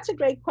 that's a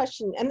great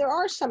question. And there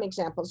are some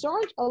examples. There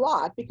aren't a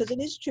lot, because it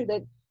is true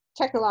that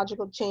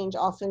technological change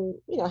often,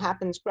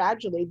 happens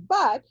gradually.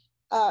 But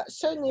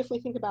certainly if we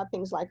think about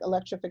things like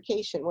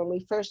electrification, when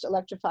we first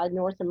electrified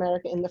North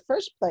America in the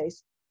first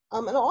place,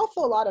 an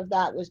awful lot of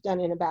that was done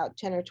in about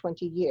 10 or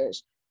 20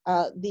 years.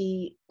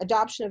 The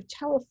adoption of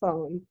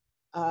telephone,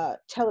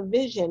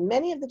 television,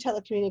 many of the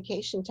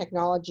telecommunication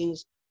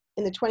technologies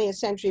in the 20th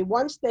century,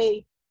 once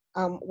they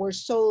were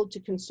sold to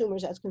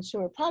consumers as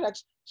consumer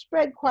products,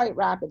 spread quite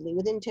rapidly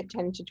within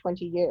 10 to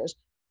 20 years.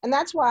 And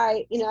that's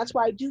why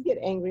I do get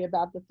angry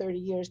about the 30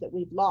 years that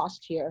we've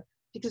lost here,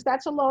 because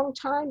that's a long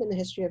time in the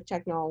history of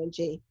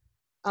technology.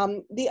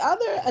 The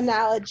other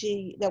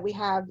analogy that we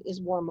have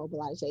is war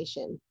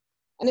mobilization.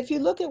 And if you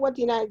look at what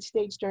the United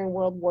States during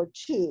World War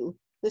II,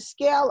 the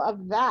scale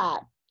of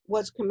that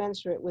was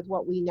commensurate with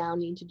what we now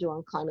need to do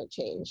on climate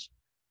change.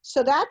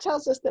 So that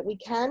tells us that we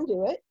can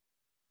do it,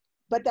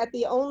 but that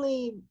the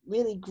only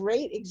really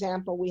great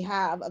example we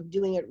have of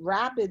doing it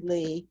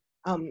rapidly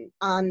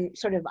on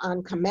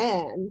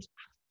command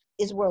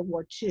is World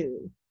War II.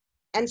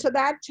 And so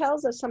that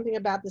tells us something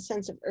about the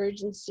sense of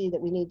urgency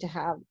that we need to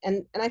have.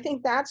 And I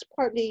think that's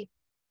partly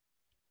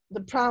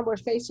the problem we're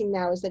facing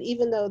now, is that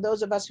even though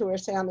those of us who are,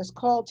 say, on this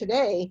call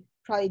today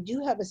probably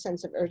do have a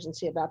sense of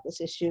urgency about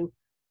this issue,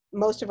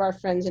 most of our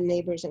friends and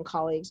neighbors and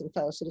colleagues and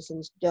fellow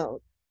citizens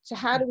don't. So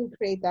how do we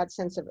create that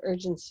sense of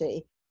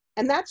urgency?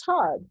 And that's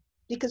hard,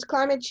 because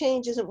climate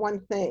change isn't one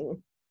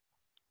thing.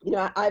 You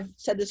know, I've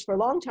said this for a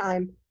long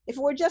time. If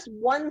it were just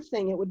one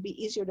thing, it would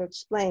be easier to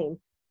explain,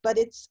 but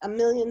it's a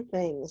million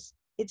things.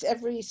 It's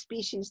every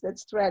species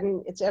that's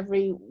threatened. It's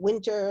every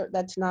winter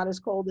that's not as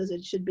cold as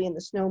it should be and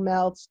the snow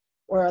melts,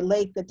 or a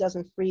lake that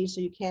doesn't freeze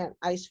so you can't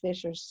ice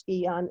fish or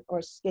ski on or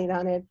skate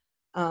on it.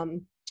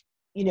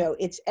 You know,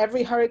 it's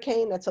every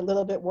hurricane that's a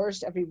little bit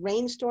worse, every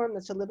rainstorm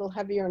that's a little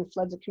heavier and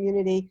floods a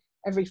community,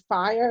 every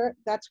fire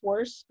that's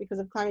worse because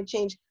of climate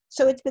change.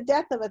 So it's the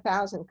death of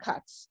 1,000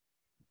 cuts.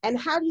 And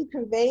how do you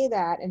convey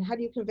that? And how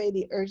do you convey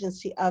the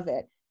urgency of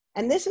it?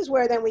 And this is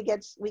where then we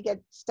get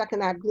stuck in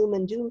that gloom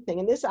and doom thing.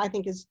 And this, I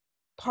think, is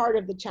part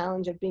of the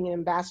challenge of being an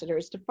ambassador,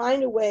 is to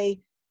find a way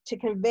to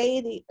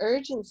convey the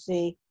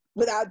urgency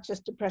without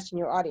just depressing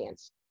your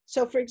audience.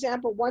 So for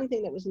example, one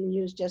thing that was in the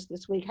news just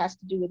this week has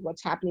to do with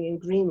what's happening in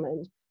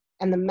Greenland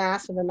and the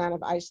massive amount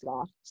of ice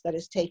loss that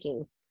is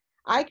taking.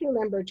 I can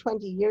remember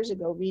 20 years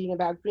ago reading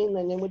about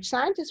Greenland, in which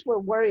scientists were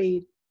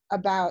worried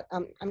about,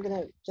 I'm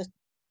gonna just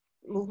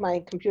move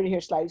my computer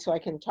here slightly so I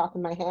can talk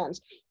with my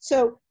hands.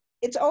 So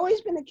it's always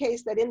been the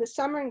case that in the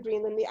summer in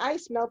Greenland, the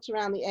ice melts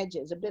around the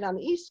edges, a bit on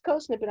the East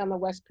Coast and a bit on the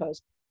West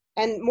Coast.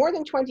 And more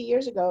than 20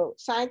 years ago,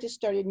 scientists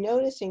started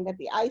noticing that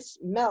the ice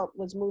melt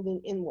was moving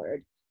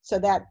inward, so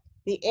that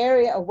the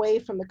area away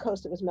from the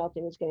coast that was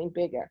melting was getting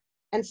bigger.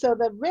 And so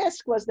the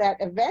risk was that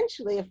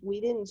eventually, if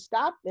we didn't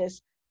stop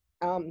this,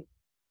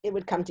 it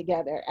would come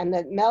together, and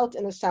the melt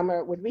in the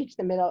summer would reach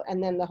the middle,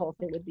 and then the whole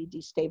thing would be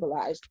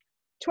destabilized.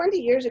 20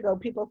 years ago,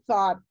 people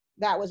thought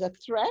that was a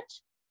threat,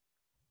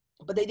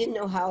 but they didn't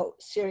know how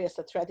serious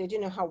a threat. They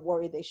didn't know how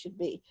worried they should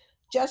be.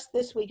 Just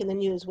this week in the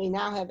news, we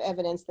now have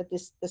evidence that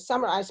the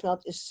summer ice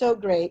melt is so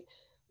great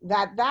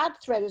that that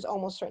threat is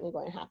almost certainly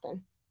going to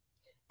happen.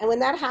 And when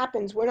that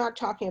happens, we're not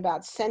talking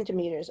about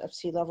centimeters of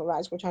sea level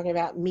rise, we're talking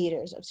about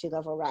meters of sea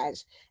level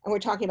rise. And we're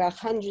talking about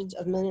hundreds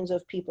of millions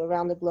of people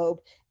around the globe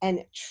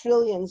and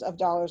trillions of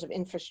dollars of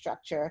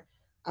infrastructure,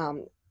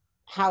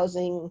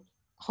 housing,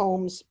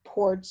 homes,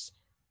 ports,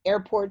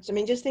 airports. I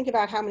mean, just think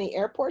about how many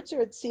airports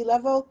are at sea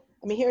level.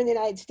 I mean, here in the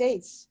United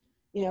States,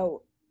 you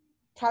know,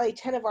 probably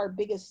 10 of our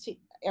biggest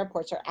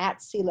airports are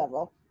at sea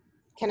level.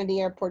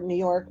 Kennedy Airport in New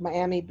York,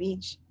 Miami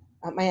Beach,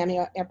 Miami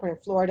Airport in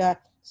Florida,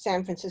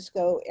 San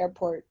Francisco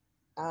Airport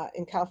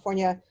in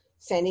California,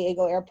 San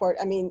Diego Airport.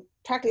 I mean,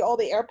 practically all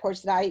the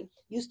airports that I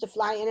used to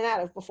fly in and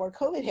out of before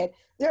COVID hit,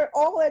 they're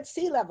all at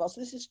sea level. So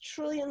this is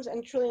trillions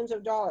and trillions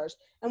of dollars.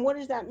 And what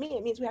does that mean?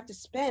 It means we have to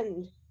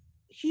spend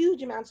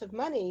huge amounts of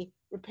money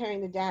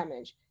repairing the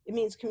damage. It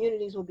means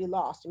communities will be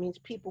lost. It means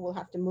people will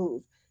have to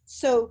move.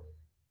 So,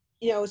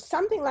 you know,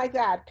 something like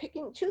that,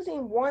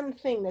 choosing one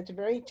thing that's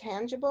very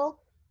tangible,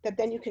 that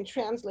then you can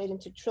translate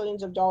into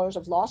trillions of dollars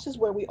of losses,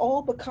 where we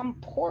all become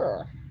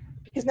poorer,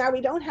 because now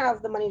we don't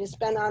have the money to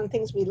spend on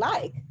things we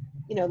like,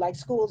 you know, like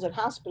schools and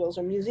hospitals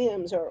or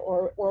museums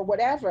or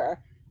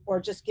whatever, or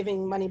just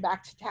giving money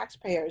back to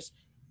taxpayers.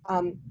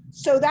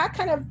 So that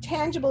kind of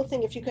tangible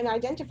thing, if you can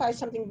identify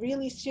something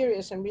really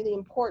serious and really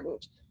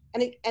important,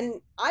 and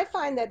I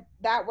find that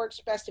that works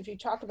best if you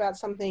talk about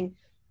something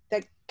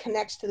that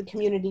connects to the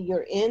community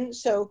you're in.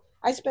 So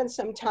I spent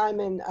some time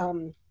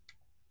in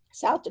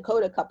South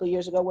Dakota a couple of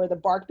years ago, where the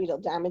bark beetle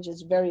damage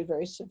is very,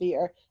 very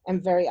severe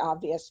and very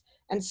obvious.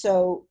 And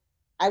so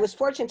I was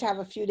fortunate to have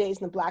a few days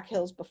in the Black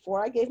Hills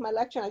before I gave my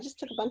lecture, and I just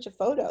took a bunch of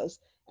photos.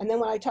 And then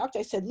when I talked,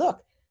 I said,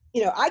 look,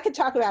 you know, I could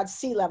talk about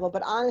sea level,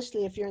 but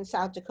honestly, if you're in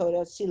South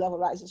Dakota, sea level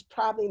rise is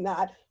probably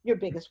not your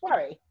biggest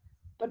worry.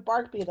 But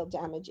bark beetle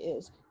damage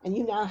is. And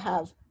you now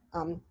have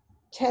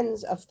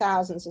tens of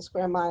thousands of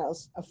square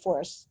miles of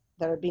forests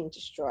that are being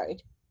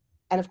destroyed.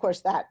 And of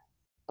course, that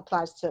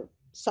applies to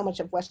so much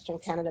of Western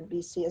Canada,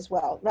 BC as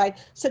well, right?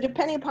 So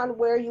depending upon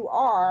where you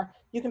are,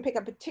 you can pick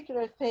a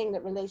particular thing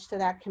that relates to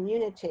that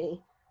community.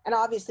 And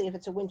obviously, if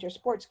it's a winter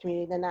sports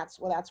community, then that's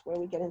where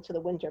we get into the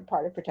winter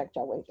part of Protect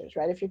Our Winters,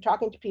 right? If you're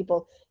talking to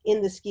people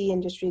in the ski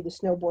industry, the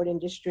snowboard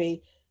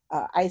industry,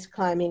 ice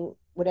climbing,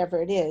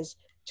 whatever it is,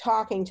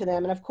 talking to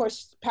them. And of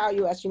course, POW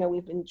US, you know,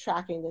 we've been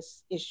tracking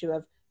this issue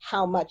of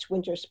how much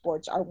winter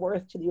sports are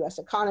worth to the US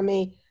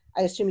economy.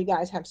 I assume you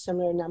guys have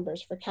similar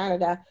numbers for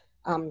Canada.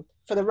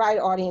 For the right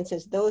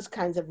audiences, those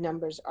kinds of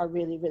numbers are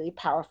really, really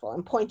powerful,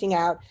 and pointing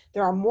out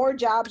there are more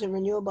jobs in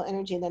renewable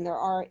energy than there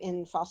are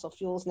in fossil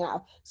fuels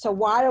now. So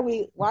why are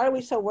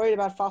we so worried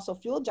about fossil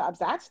fuel jobs?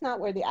 That's not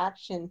where the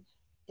action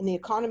in the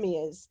economy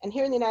is. And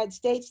here in the United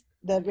States,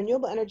 the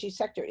renewable energy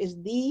sector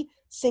is the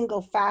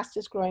single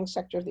fastest growing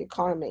sector of the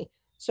economy.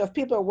 So if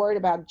people are worried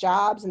about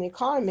jobs and the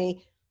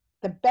economy,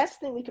 the best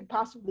thing we could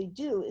possibly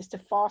do is to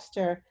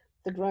foster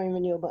the growing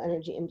renewable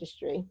energy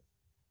industry.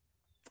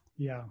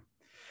 Yeah,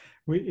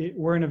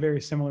 we're in a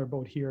very similar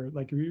boat here,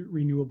 like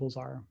renewables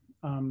are.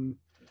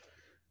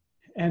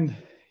 And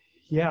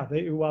yeah,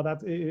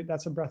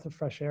 that's a breath of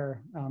fresh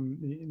air,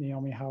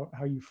 Naomi, how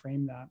you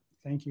frame that.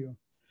 Thank you.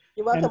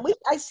 You're welcome.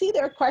 I see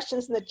there are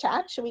questions in the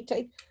chat. Should we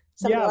take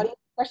some of the audience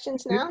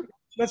questions now?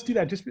 Let's do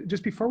that.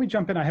 Just before we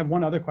jump in, I have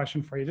one other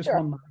question for you. Just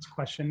one last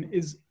question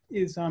is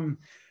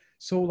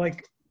so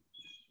like,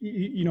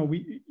 you know,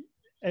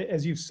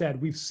 as you've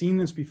said, we've seen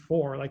this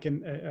before, like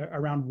in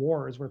around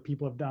wars where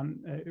people have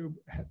done,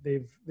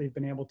 they've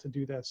been able to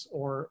do this,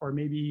 or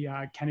maybe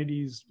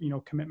Kennedy's, you know,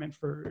 commitment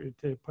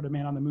to put a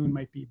man on the moon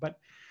might be. But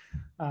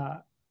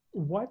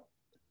what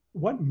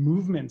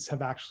movements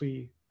have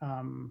actually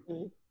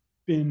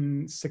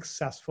been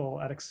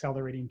successful at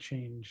accelerating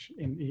change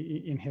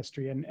in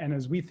history? And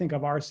as we think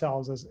of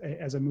ourselves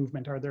as a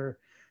movement, are there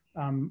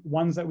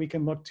ones that we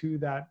can look to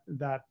that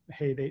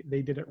hey,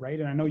 they did it right?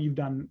 And I know you've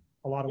done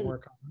a lot of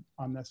work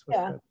on this.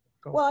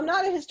 Well, I'm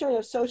not a historian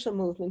of social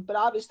movement, but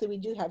obviously we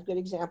do have good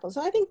examples.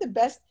 And I think the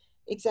best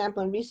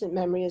example in recent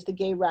memory is the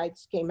gay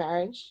rights, gay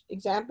marriage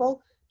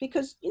example,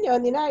 because, you know,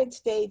 in the United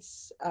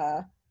States,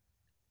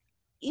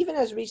 even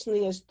as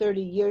recently as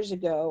 30 years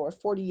ago or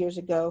 40 years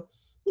ago,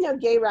 you know,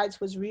 gay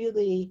rights was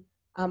really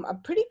a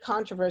pretty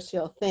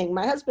controversial thing.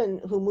 My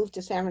husband, who moved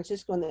to San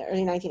Francisco in the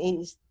early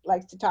 1980s,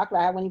 likes to talk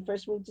about how when he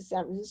first moved to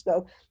San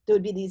Francisco, there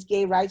would be these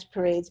gay rights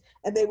parades,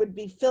 and they would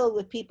be filled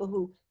with people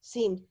who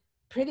seemed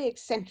pretty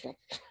eccentric,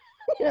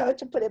 you know,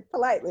 to put it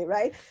politely,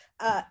 right?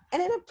 And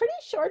in a pretty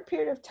short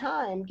period of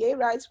time, gay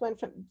rights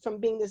went from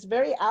being this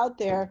very out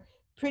there,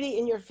 pretty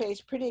in your face,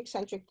 pretty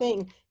eccentric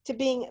thing, to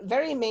being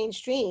very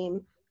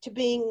mainstream, to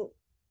being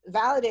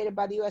validated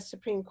by the US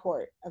Supreme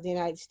Court of the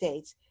United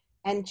States,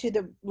 and to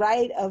the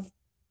right of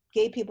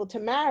gay people to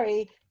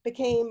marry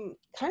became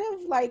kind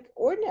of like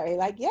ordinary,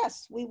 like,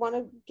 yes, we want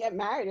to get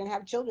married and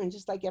have children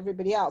just like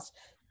everybody else.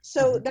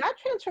 So that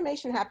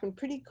transformation happened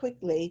pretty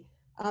quickly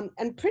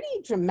and pretty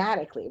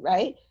dramatically,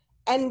 right?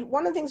 And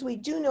one of the things we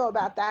do know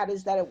about that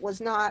is that it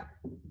was not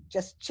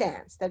just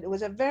chance, that it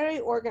was a very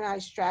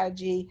organized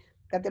strategy,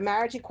 that the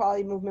marriage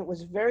equality movement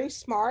was very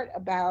smart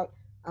about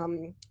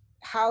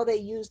how they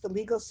used the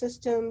legal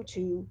system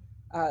to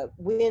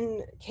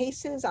win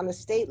cases on the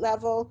state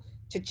level,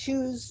 to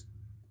choose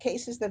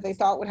cases that they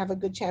thought would have a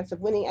good chance of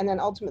winning, and then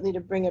ultimately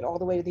to bring it all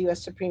the way to the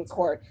US Supreme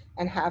Court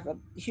and have a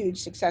huge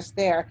success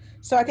there.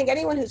 So I think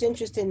anyone who's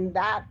interested in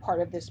that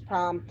part of this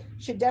problem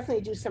should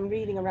definitely do some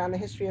reading around the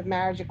history of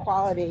marriage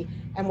equality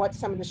and what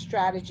some of the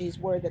strategies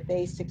were that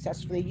they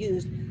successfully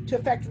used to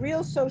affect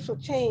real social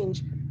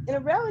change in a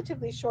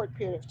relatively short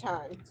period of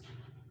time.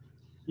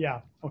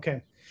 Yeah,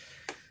 okay.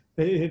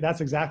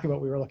 That's exactly what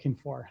we were looking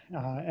for.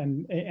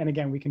 And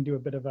again, we can do a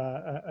bit of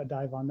a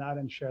dive on that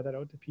and share that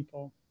out to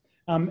people.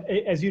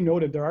 As you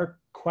noted, there are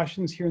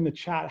questions here in the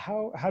chat.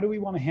 How do we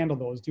want to handle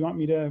those? Do you want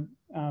me to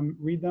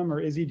read them,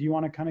 or Izzy, do you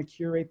want to kind of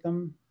curate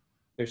them?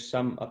 There's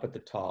some up at the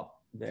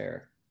top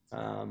there.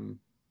 I'm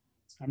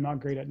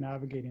not great at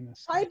navigating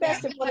this. Probably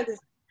best if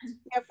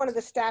one of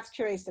the staff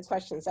curates the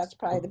questions. That's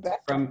probably the best.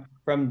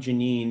 From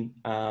Janine,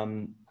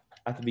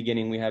 at the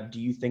beginning we have,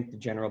 do you think the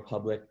general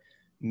public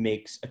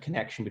makes a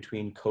connection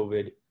between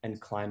COVID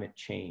and climate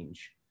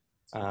change?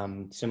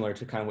 Similar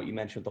to kind of what you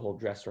mentioned with the whole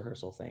dress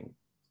rehearsal thing.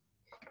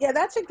 Yeah,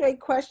 that's a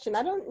great question.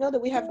 I don't know that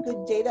we have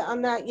good data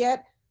on that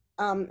yet.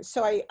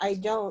 So I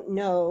don't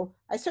know.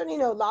 I certainly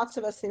know lots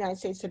of us in the United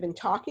States have been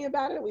talking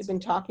about it. We've been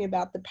talking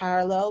about the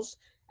parallels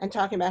and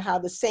talking about how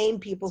the same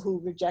people who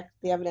reject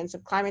the evidence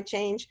of climate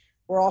change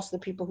were also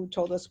the people who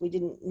told us we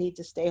didn't need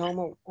to stay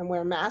home and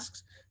wear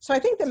masks. So I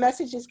think the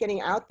message is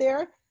getting out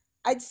there.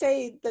 I'd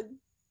say the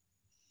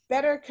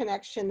better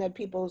connection that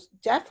people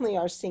definitely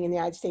are seeing in the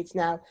United States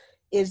now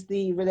is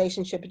the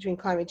relationship between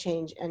climate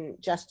change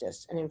and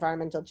justice and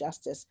environmental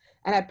justice.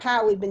 And at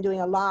POW, we've been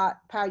doing a lot,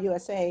 POW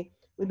USA,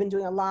 we've been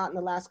doing a lot in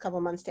the last couple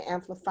of months to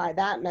amplify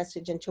that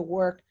message and to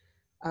work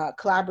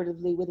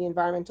collaboratively with the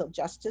environmental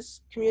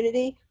justice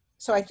community.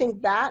 So I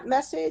think that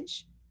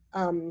message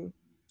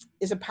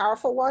is a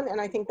powerful one.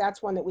 And I think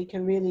that's one that we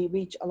can really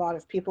reach a lot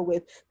of people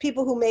with.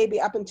 People who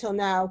maybe up until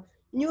now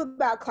knew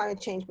about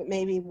climate change, but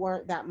maybe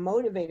weren't that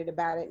motivated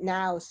about it,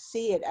 now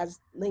see it as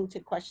linked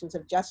to questions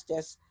of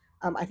justice.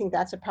 I think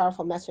that's a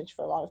powerful message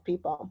for a lot of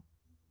people.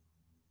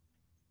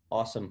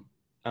 Awesome.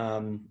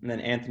 And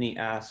then Anthony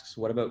asks,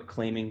 what about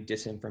claiming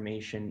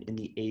disinformation in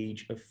the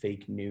age of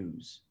fake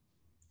news?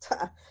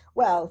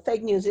 Well,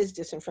 fake news is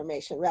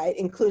disinformation, right?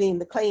 Including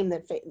the claim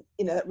that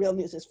that real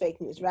news is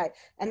fake news, right?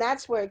 And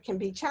that's where it can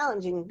be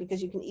challenging,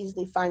 because you can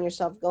easily find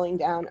yourself going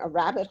down a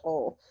rabbit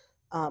hole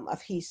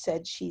of he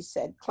said, she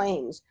said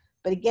claims.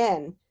 But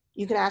again,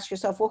 you can ask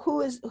yourself, well,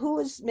 who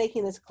is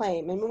making this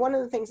claim? I mean, one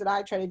of the things that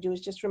I try to do is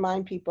just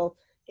remind people,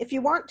 if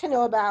you want to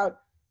know about,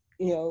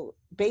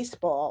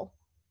 baseball,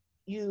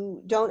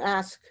 you don't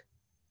ask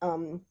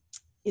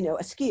you know,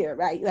 a skier,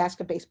 right? You ask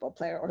a baseball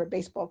player or a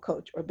baseball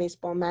coach or a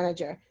baseball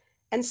manager.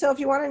 And so if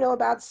you want to know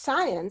about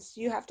science,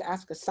 you have to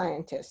ask a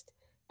scientist.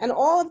 And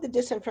all of the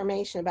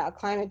disinformation about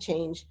climate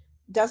change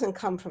doesn't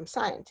come from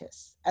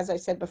scientists. As I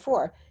said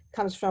before, it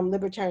comes from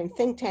libertarian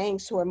think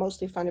tanks who are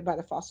mostly funded by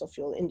the fossil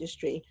fuel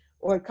industry,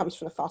 or it comes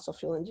from the fossil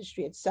fuel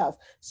industry itself.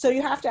 So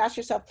you have to ask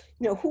yourself,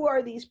 you know, who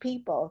are these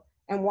people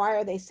and why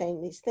are they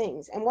saying these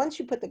things? And once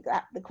you put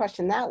the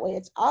question that way,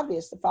 it's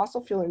obvious the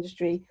fossil fuel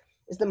industry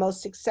is the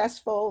most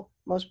successful,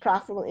 most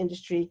profitable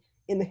industry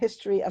in the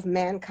history of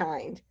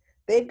mankind.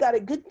 They've got a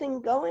good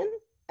thing going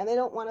and they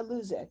don't want to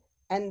lose it.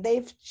 And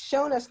they've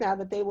shown us now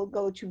that they will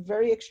go to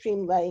very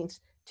extreme lengths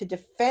to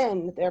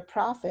defend their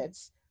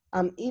profits,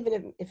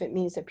 even if it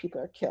means that people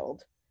are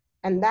killed.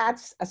 And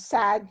that's a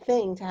sad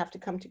thing to have to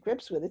come to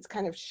grips with. It's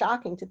kind of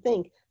shocking to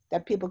think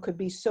that people could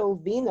be so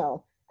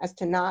venal as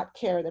to not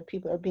care that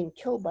people are being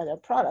killed by their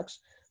products.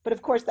 But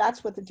of course,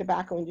 that's what the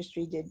tobacco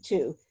industry did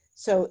too.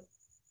 So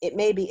it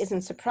maybe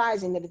isn't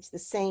surprising that it's the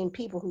same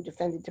people who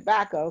defended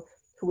tobacco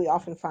who we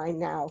often find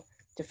now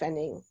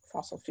defending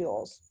fossil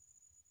fuels.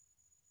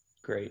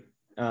 Great.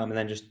 And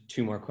then just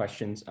two more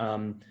questions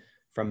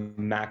from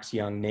Max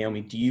Young.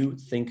 Naomi, do you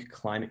think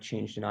climate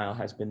change denial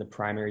has been the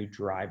primary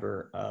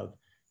driver of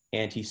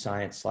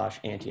anti-science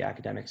 /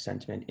 anti-academic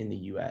sentiment in the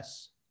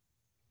US?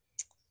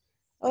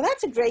 Oh,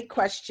 that's a great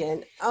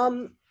question.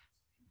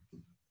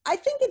 I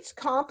think it's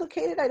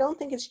complicated. I don't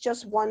think it's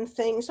just one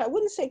thing. So I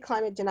wouldn't say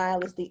climate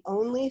denial is the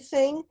only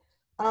thing.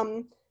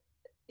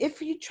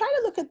 If you try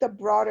to look at the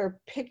broader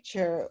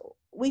picture,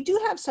 we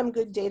do have some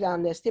good data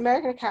on this. The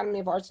American Academy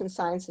of Arts and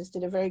Sciences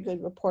did a very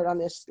good report on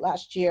this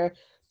last year.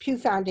 Pew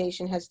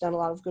Foundation has done a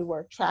lot of good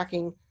work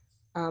tracking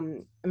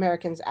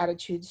Americans'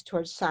 attitudes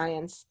towards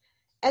science.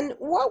 And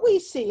what we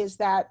see is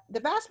that the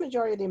vast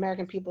majority of the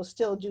American people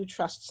still do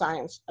trust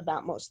science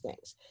about most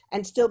things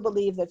and still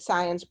believe that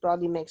science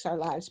broadly makes our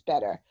lives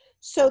better.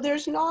 So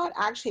there's not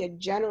actually a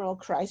general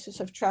crisis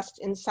of trust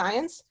in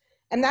science.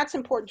 And that's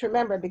important to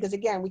remember because,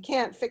 again, we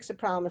can't fix a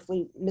problem if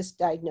we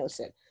misdiagnose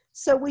it.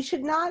 So we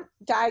should not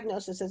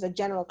diagnose this as a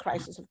general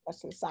crisis of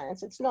trust in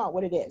science. It's not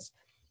what it is.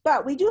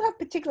 But we do have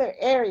particular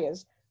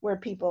areas where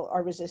people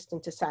are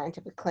resistant to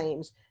scientific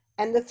claims.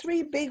 And the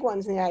three big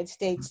ones in the United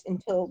States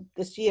until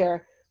this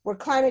year were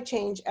climate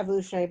change,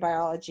 evolutionary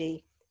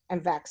biology,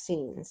 and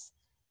vaccines.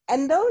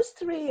 And those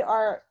three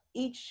are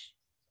each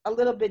a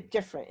little bit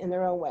different in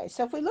their own way.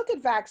 So if we look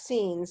at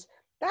vaccines,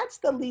 that's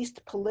the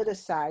least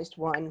politicized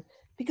one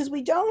because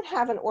we don't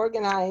have an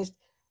organized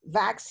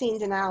vaccine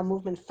denial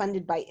movement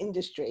funded by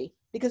industry,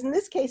 because in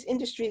this case,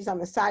 industry is on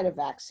the side of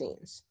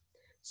vaccines.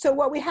 So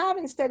what we have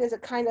instead is a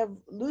kind of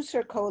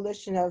looser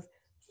coalition of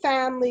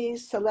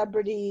families,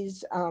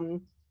 celebrities,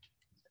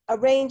 a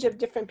range of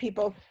different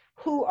people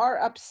who are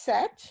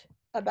upset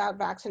about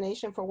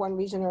vaccination for one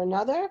reason or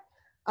another,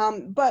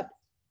 but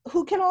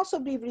who can also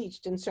be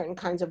reached in certain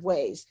kinds of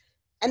ways.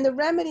 And the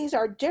remedies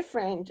are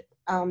different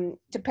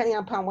depending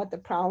upon what the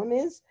problem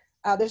is.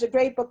 There's a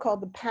great book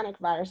called The Panic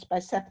Virus by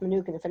Seth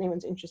Mnookin. If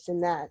anyone's interested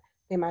in that,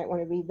 they might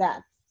want to read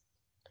that.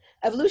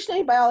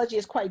 Evolutionary biology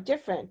is quite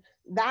different.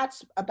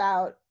 That's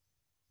about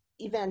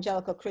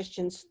evangelical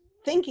Christians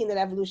thinking that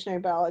evolutionary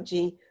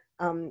biology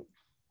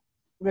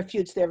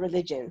refutes their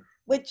religion,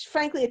 which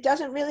frankly it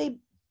doesn't really,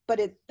 but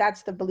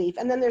that's the belief.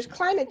 And then there's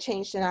climate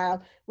change denial,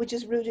 which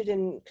is rooted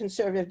in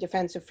conservative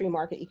defense of free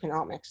market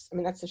economics. I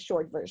mean, that's the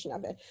short version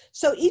of it.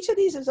 So each of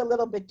these is a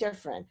little bit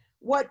different.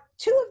 What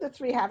two of the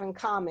three have in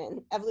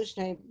common,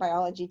 evolutionary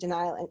biology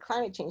denial and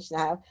climate change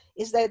denial,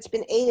 is that it's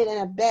been aided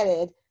and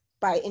abetted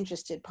by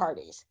interested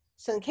parties.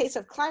 So in case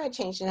of climate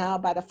change denial,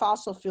 by the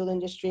fossil fuel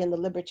industry and the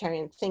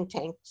libertarian think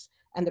tanks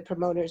and the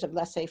promoters of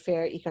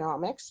laissez-faire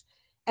economics.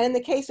 And in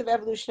the case of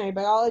evolutionary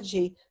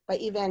biology, by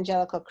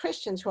evangelical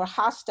Christians who are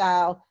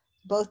hostile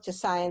both to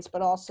science,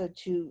 but also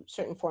to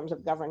certain forms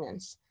of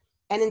governance.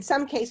 And in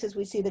some cases,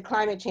 we see the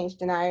climate change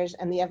deniers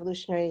and the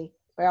evolutionary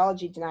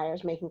biology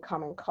deniers making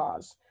common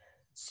cause.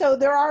 So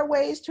there are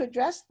ways to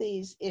address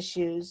these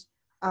issues,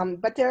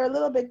 but they're a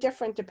little bit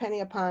different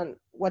depending upon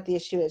what the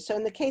issue is. So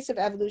in the case of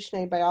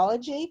evolutionary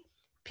biology,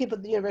 people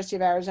at the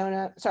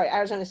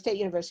Arizona State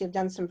University have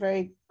done some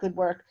very good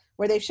work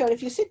where they've shown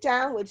if you sit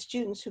down with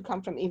students who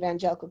come from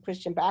evangelical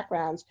Christian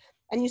backgrounds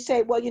and you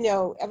say, well, you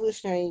know,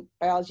 evolutionary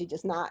biology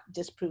does not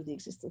disprove the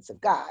existence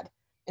of God.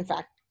 In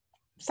fact,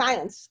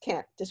 science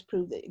can't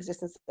disprove the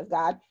existence of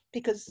God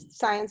because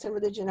science and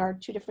religion are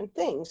two different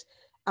things.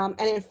 And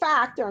in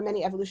fact, there are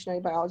many evolutionary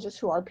biologists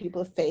who are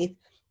people of faith.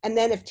 And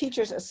then if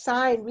teachers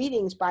assign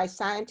readings by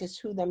scientists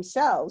who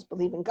themselves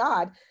believe in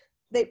God,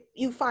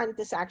 you find that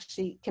this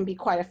actually can be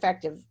quite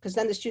effective because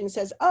then the student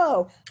says,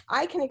 oh,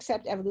 I can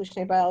accept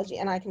evolutionary biology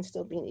and I can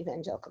still be an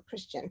evangelical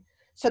Christian.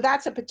 So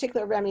that's a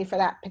particular remedy for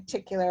that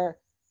particular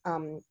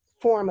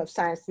form of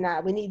science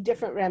denial. We need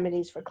different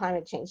remedies for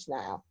climate change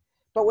denial.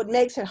 But what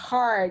makes it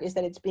hard is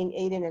that it's being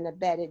aided and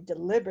abetted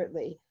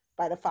deliberately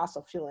by the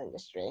fossil fuel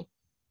industry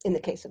in the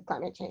case of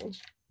climate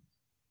change.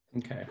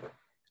 Okay,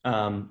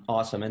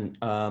 awesome. And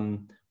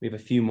we have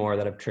a few more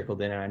that have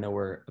trickled in and I know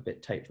we're a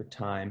bit tight for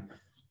time.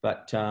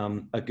 But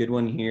a good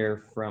one here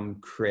from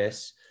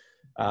Chris.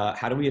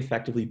 How do we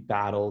effectively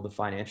battle the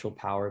financial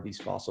power of these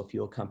fossil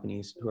fuel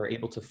companies who are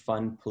able to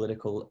fund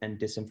political and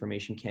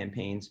disinformation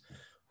campaigns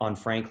on,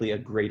 frankly, a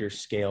greater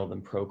scale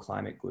than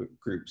pro-climate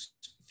groups?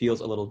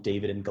 Feels a little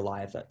David and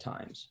Goliath at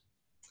times.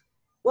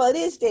 Well, it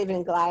is David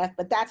and Goliath,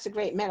 but that's a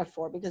great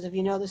metaphor, because if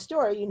you know the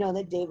story, you know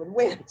that David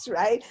wins,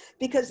 right?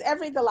 Because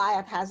every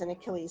Goliath has an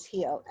Achilles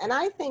heel. And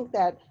I think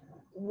that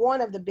one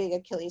of the big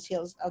Achilles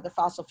heels of the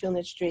fossil fuel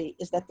industry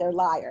is that they're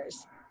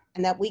liars,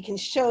 and that we can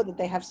show that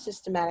they have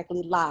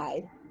systematically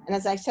lied. And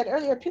as I said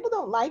earlier, people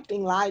don't like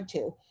being lied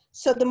to.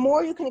 So the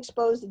more you can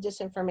expose the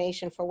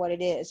disinformation for what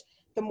it is,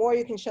 the more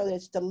you can show that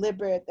it's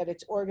deliberate, that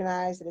it's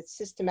organized, that it's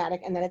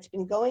systematic, and that it's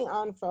been going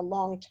on for a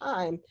long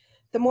time,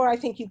 the more I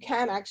think you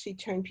can actually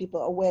turn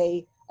people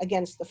away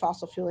against the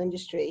fossil fuel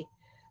industry.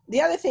 The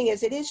other thing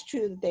is, it is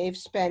true that they've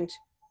spent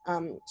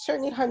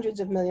certainly hundreds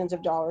of millions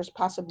of dollars,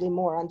 possibly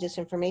more, on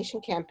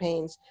disinformation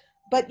campaigns.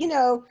 But, you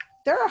know,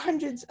 there are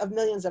hundreds of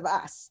millions of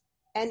us.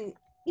 And,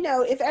 you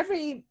know, if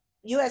every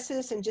US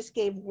citizen just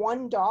gave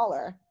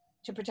 $1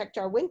 to protect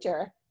our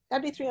winter,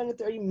 that'd be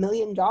 $330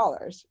 million,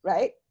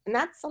 right? And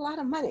that's a lot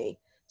of money.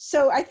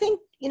 So I think,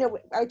 you know,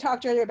 I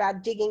talked earlier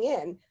about digging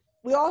in.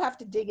 We all have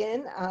to dig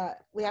in.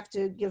 We have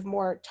to give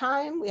more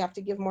time. We have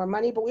to give more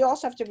money, but we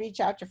also have to reach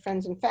out to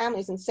friends and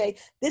families and say,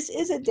 this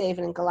is a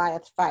David and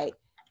Goliath fight.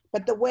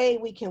 But the way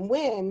we can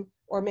win,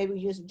 or maybe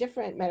use a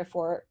different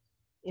metaphor,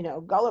 you know,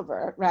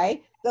 Gulliver,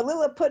 right? The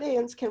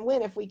Lilliputians can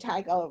win if we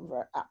tie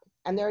Gulliver up.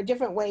 And there are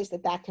different ways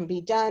that that can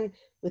be done,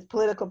 with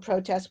political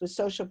protests, with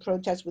social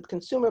protests, with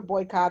consumer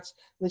boycotts,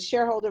 with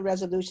shareholder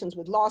resolutions,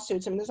 with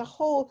lawsuits. I mean, there's a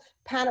whole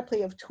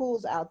panoply of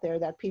tools out there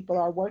that people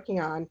are working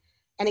on.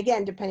 And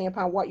again, depending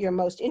upon what you're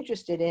most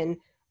interested in,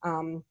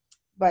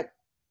 but,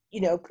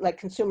 you know, like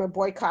consumer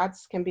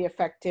boycotts can be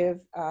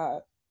effective,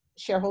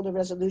 shareholder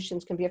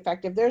resolutions can be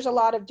effective. There's a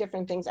lot of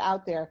different things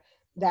out there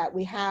that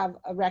we have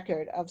a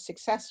record of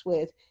success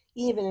with,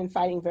 even in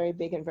fighting very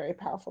big and very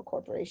powerful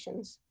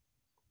corporations.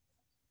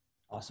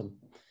 Awesome.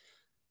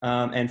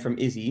 And from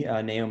Izzy,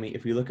 Naomi,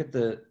 if we look at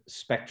the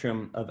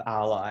spectrum of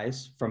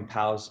allies, from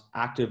POW's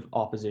active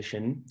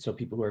opposition, so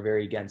people who are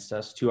very against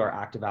us, to our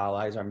active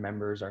allies, our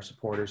members, our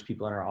supporters,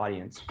 people in our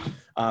audience,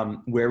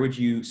 where would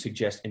you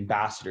suggest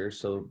ambassadors,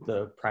 so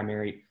the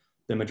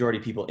majority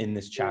of people in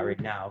this chat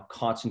right now,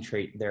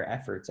 concentrate their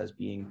efforts as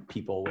being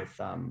people with,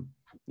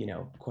 you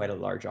know, quite a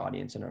large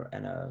audience and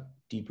a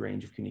deep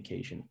range of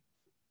communication?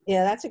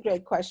 Yeah, that's a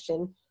great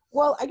question.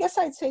 Well, I guess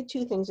I'd say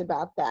two things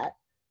about that.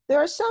 There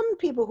are some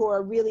people who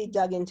are really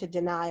dug into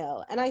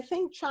denial, and I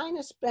think trying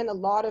to spend a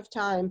lot of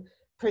time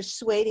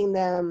persuading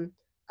them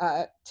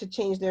to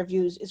change their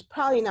views is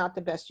probably not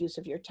the best use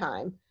of your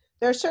time.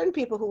 There are certain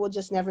people who will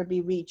just never be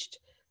reached.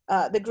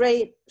 The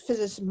great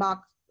physicist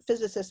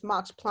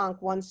Max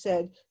Planck once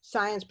said,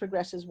 "Science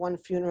progresses one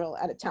funeral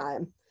at a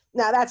time."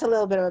 Now, that's a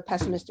little bit of a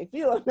pessimistic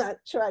view. I'm not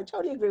sure I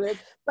totally agree with it,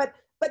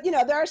 but you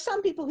know, there are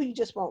some people who you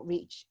just won't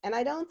reach, and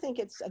I don't think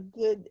it's a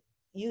good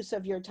use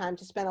of your time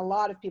to spend a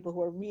lot of people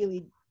who are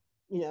really,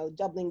 you know,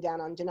 doubling down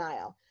on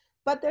denial.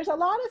 But there's a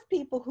lot of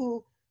people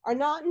who are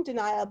not in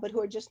denial, but who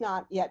are just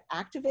not yet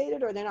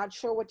activated, or they're not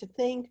sure what to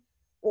think,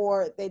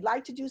 or they'd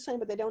like to do something,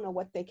 but they don't know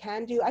what they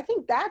can do. I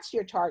think that's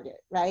your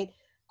target, right?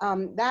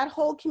 That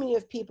whole community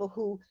of people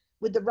who,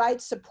 with the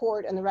right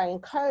support and the right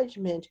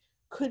encouragement,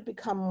 could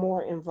become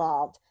more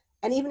involved.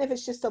 And even if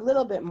it's just a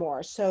little bit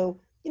more. So,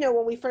 you know,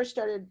 when we first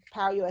started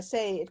POW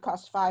USA, it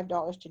cost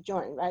 $5 to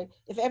join, right?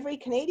 If every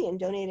Canadian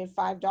donated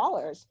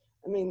 $5,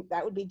 I mean,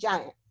 that would be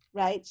giant.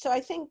 Right? So I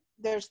think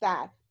there's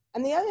that.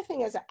 And the other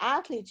thing is,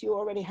 athletes, you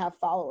already have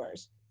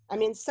followers. I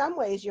mean, in some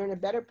ways you're in a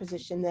better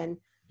position than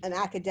an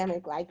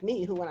academic like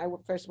me, who when I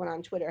first went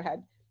on Twitter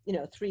had, you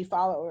know, 3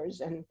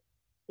 followers, and,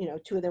 you know,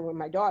 2 of them were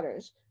my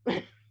daughters.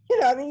 You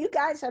know, I mean, you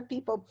guys have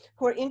people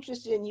who are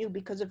interested in you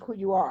because of who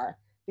you are,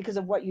 because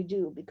of what you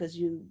do, because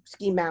you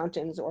ski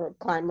mountains or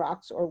climb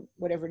rocks or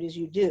whatever it is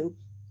you do.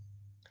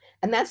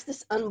 And that's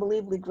this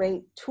unbelievably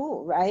great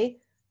tool, right?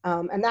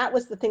 And that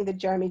was the thing that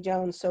Jeremy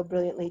Jones so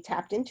brilliantly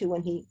tapped into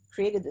when he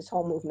created this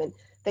whole movement,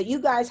 that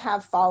you guys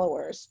have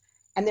followers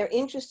and they're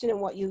interested in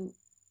what you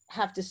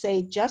have to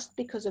say just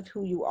because of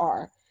who you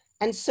are.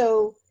 And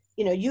so,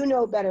 you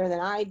know better than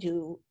I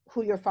do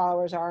who your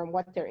followers are and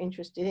what they're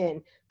interested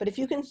in. But if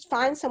you can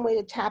find some way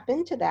to tap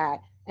into that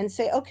and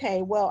say,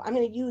 okay, well, I'm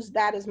going to use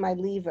that as my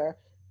lever,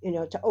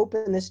 to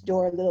open this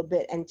door a little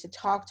bit and to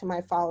talk to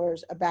my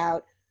followers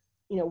about,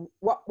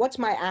 what's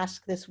my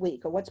ask this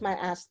week, or what's my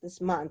ask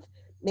this month.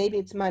 Maybe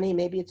it's money,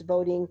 maybe it's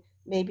voting,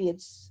 maybe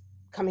it's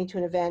coming to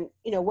an event,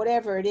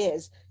 whatever it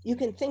is. You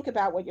can think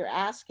about what your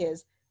ask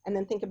is and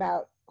then think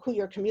about who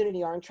your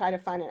community are and try to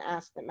find an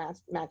ask that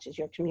matches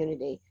your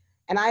community.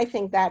 And I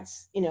think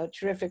that's,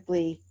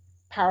 terrifically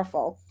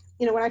powerful.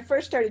 When I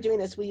first started doing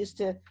this, we used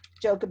to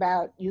joke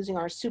about using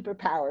our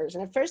superpowers.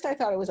 And at first I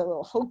thought it was a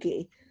little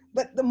hokey,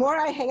 but the more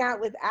I hang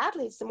out with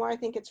athletes, the more I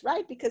think it's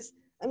right, because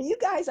you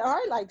guys are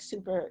like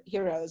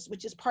superheroes,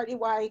 which is partly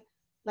why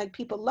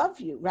people love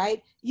you,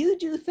 right? You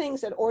do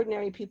things that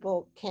ordinary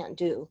people can't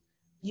do.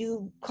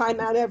 you climb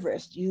Mount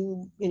Everest,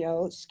 you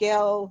know,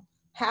 scale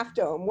Half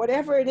Dome,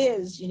 whatever it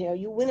is, you know,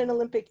 you win an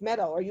Olympic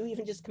medal, or you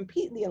even just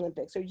compete in the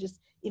Olympics, or you just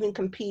even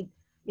compete,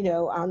 you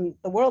know, on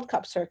the World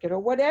Cup circuit, or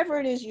whatever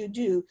it is you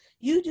do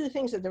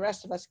things that the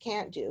rest of us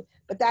can't do,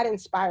 but that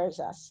inspires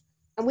us.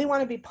 And we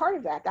want to be part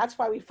of that. That's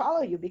why we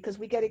follow you, because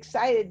we get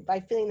excited by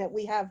feeling that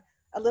we have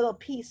a little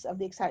piece of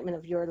the excitement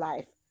of your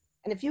life.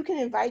 And if you can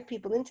invite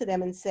people into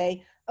them and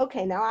say,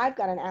 okay, now I've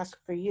got an ask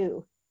for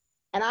you,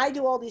 and I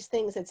do all these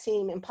things that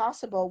seem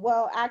impossible,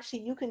 well,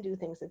 actually, you can do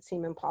things that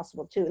seem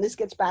impossible too. And this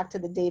gets back to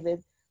the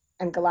David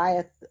and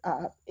Goliath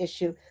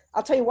issue.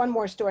 I'll tell you one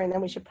more story, and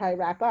then we should probably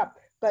wrap up.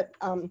 But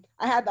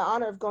I had the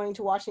honor of going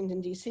to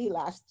Washington, D.C.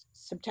 last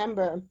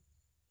September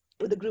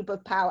with a group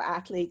of POW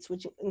athletes,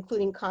 which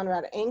including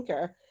Conrad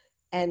Anker.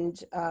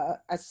 And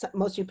as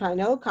most of you probably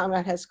know,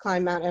 Conrad has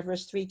climbed Mount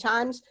Everest 3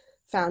 times,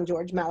 found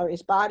George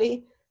Mallory's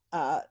body,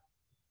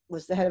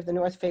 was the head of the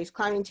North Face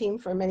climbing team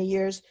for many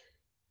years.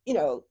 You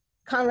know,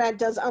 Conrad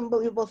does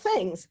unbelievable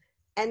things.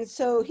 And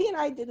so he and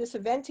I did this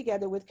event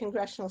together with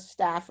congressional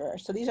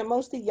staffers. So these are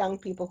mostly young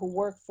people who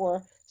work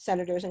for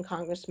senators and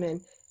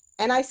congressmen.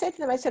 And I said to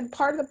them, I said,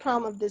 part of the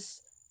problem of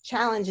this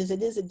challenge is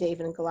it is a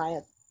David and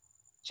Goliath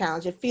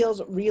challenge. It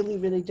feels really,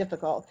 really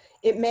difficult.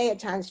 It may at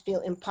times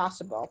feel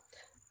impossible.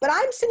 But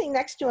I'm sitting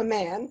next to a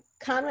man,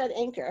 Conrad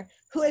Anker,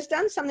 who has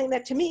done something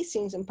that to me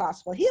seems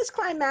impossible. He has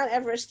climbed Mount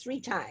Everest 3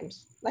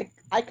 times. Like,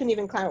 I couldn't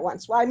even climb it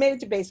once. Well, I made it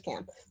to base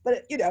camp,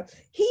 but you know,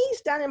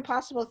 he's done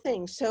impossible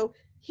things. So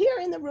here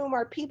in the room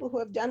are people who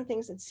have done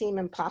things that seem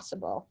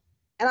impossible.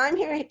 And I'm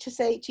here to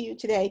say to you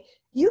today,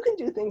 you can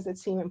do things that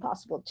seem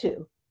impossible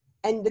too.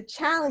 And the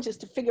challenge is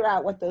to figure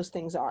out what those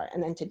things are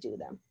and then to do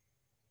them.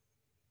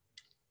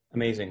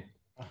 Amazing.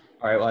 All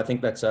right. Well, I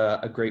think that's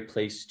a great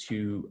place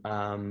to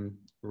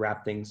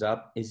wrap things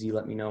up. Izzy,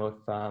 let me know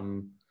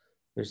if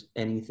there's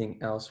anything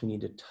else we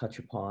need to touch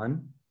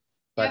upon.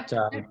 But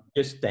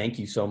just thank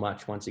you so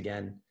much once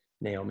again,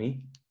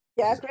 Naomi.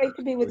 Yeah, great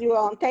to be with you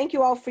all. And thank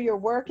you all for your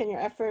work and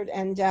your effort,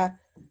 and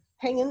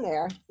hang in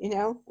there. You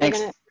know,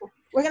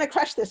 we're gonna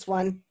crush this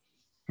one.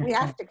 We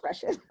have to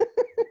crush it.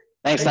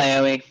 Thanks,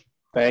 Naomi.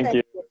 Thank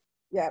you.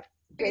 Yeah.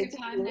 Great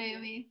time,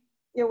 Naomi.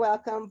 You're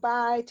welcome.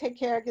 Bye. Take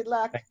care. Good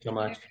luck. Thanks so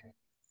much.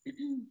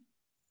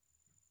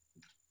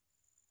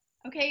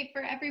 Okay,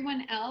 for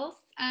everyone else,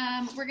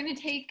 we're going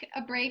to take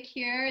a break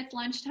here. It's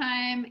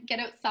lunchtime, get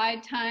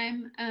outside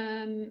time.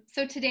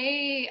 So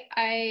today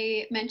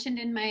I mentioned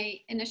in my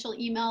initial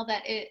email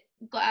that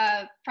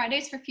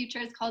Fridays for Future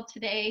is called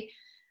today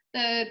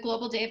the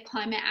Global Day of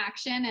Climate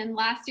Action. And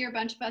last year, a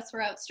bunch of us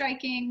were out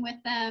striking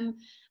with them.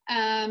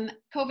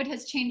 COVID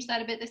has changed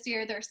that a bit this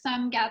year. There are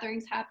some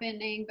gatherings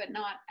happening, but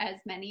not as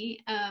many.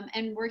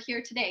 And we're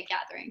here today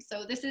gathering.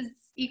 So this is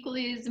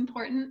equally as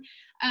important.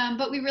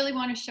 But we really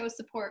want to show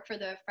support for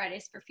the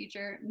Fridays for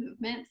Future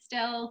movement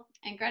still,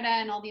 and Greta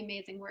and all the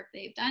amazing work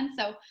they've done.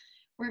 So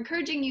we're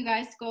encouraging you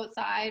guys to go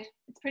outside.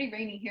 It's pretty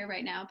rainy here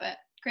right now, but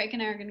Greg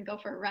and I are going to go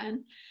for a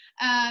run.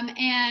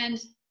 And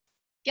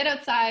get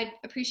outside,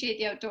 appreciate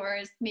the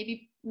outdoors,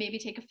 maybe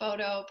take a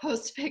photo,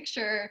 post a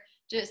picture,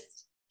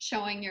 just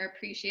showing your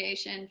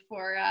appreciation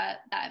for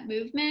that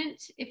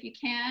movement if you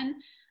can.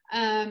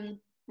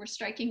 We're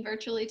striking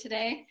virtually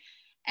today.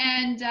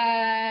 And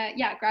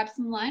yeah, grab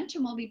some lunch,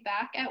 and we'll be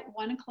back at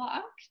 1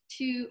 o'clock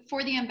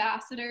for the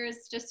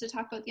ambassadors, just to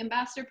talk about the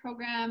ambassador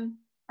program,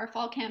 our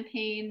fall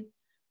campaign,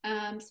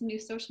 some new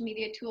social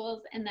media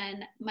tools, and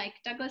then Mike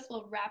Douglas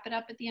will wrap it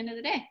up at the end of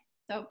the day.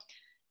 So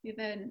we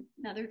have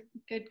another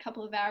good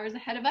couple of hours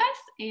ahead of us,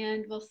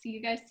 and we'll see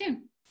you guys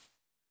soon.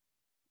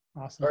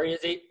 Awesome. Sorry,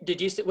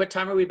 what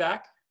time are we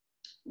back?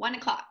 1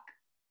 o'clock.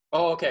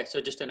 Oh, okay. So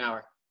just an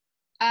hour.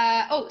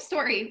 Oh,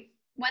 sorry.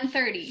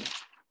 1:30.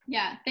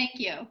 Yeah, thank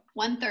you.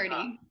 1:30.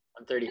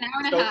 1:30. An hour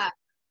and a half.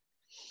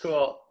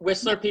 Cool.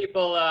 Whistler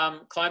people,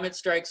 climate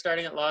strike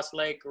starting at Lost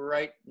Lake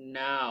right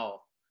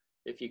now,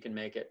 if you can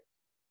make it.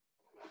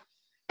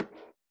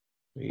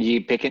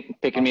 You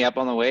picking me up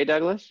on the way,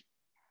 Douglas?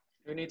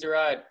 Who needs a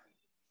ride?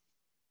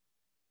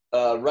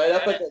 Right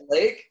up at the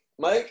lake,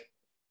 Mike?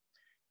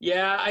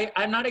 Yeah,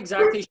 I'm not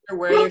exactly sure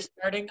where they're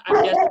starting.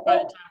 I'm guessing by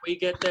the time we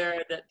get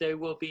there that they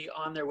will be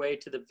on their way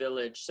to the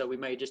village, so we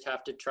might just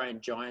have to try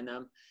and join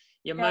them.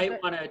 You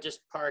might want to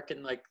just park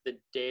in like the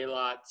day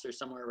lots or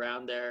somewhere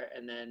around there,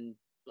 and then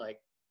like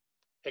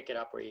pick it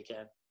up where you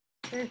can.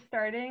 They're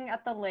starting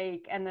at the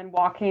lake and then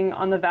walking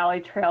on the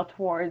valley trail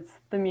towards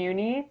the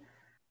Muni.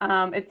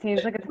 It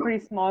seems like it's a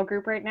pretty small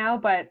group right now,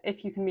 but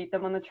if you can meet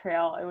them on the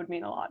trail, it would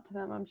mean a lot to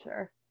them, I'm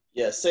sure.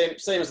 Yeah, same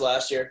as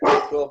last year.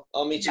 Cool.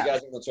 I'll meet you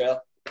guys on the trail.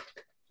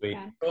 Sweet.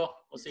 Yeah. Cool.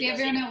 We'll see you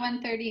everyone guys.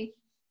 at 1:30.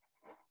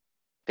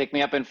 Pick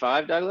me up in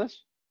 5,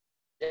 Douglas?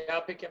 Yeah,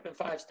 I'll pick you up in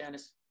 5,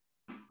 Stannis.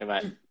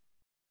 Goodbye.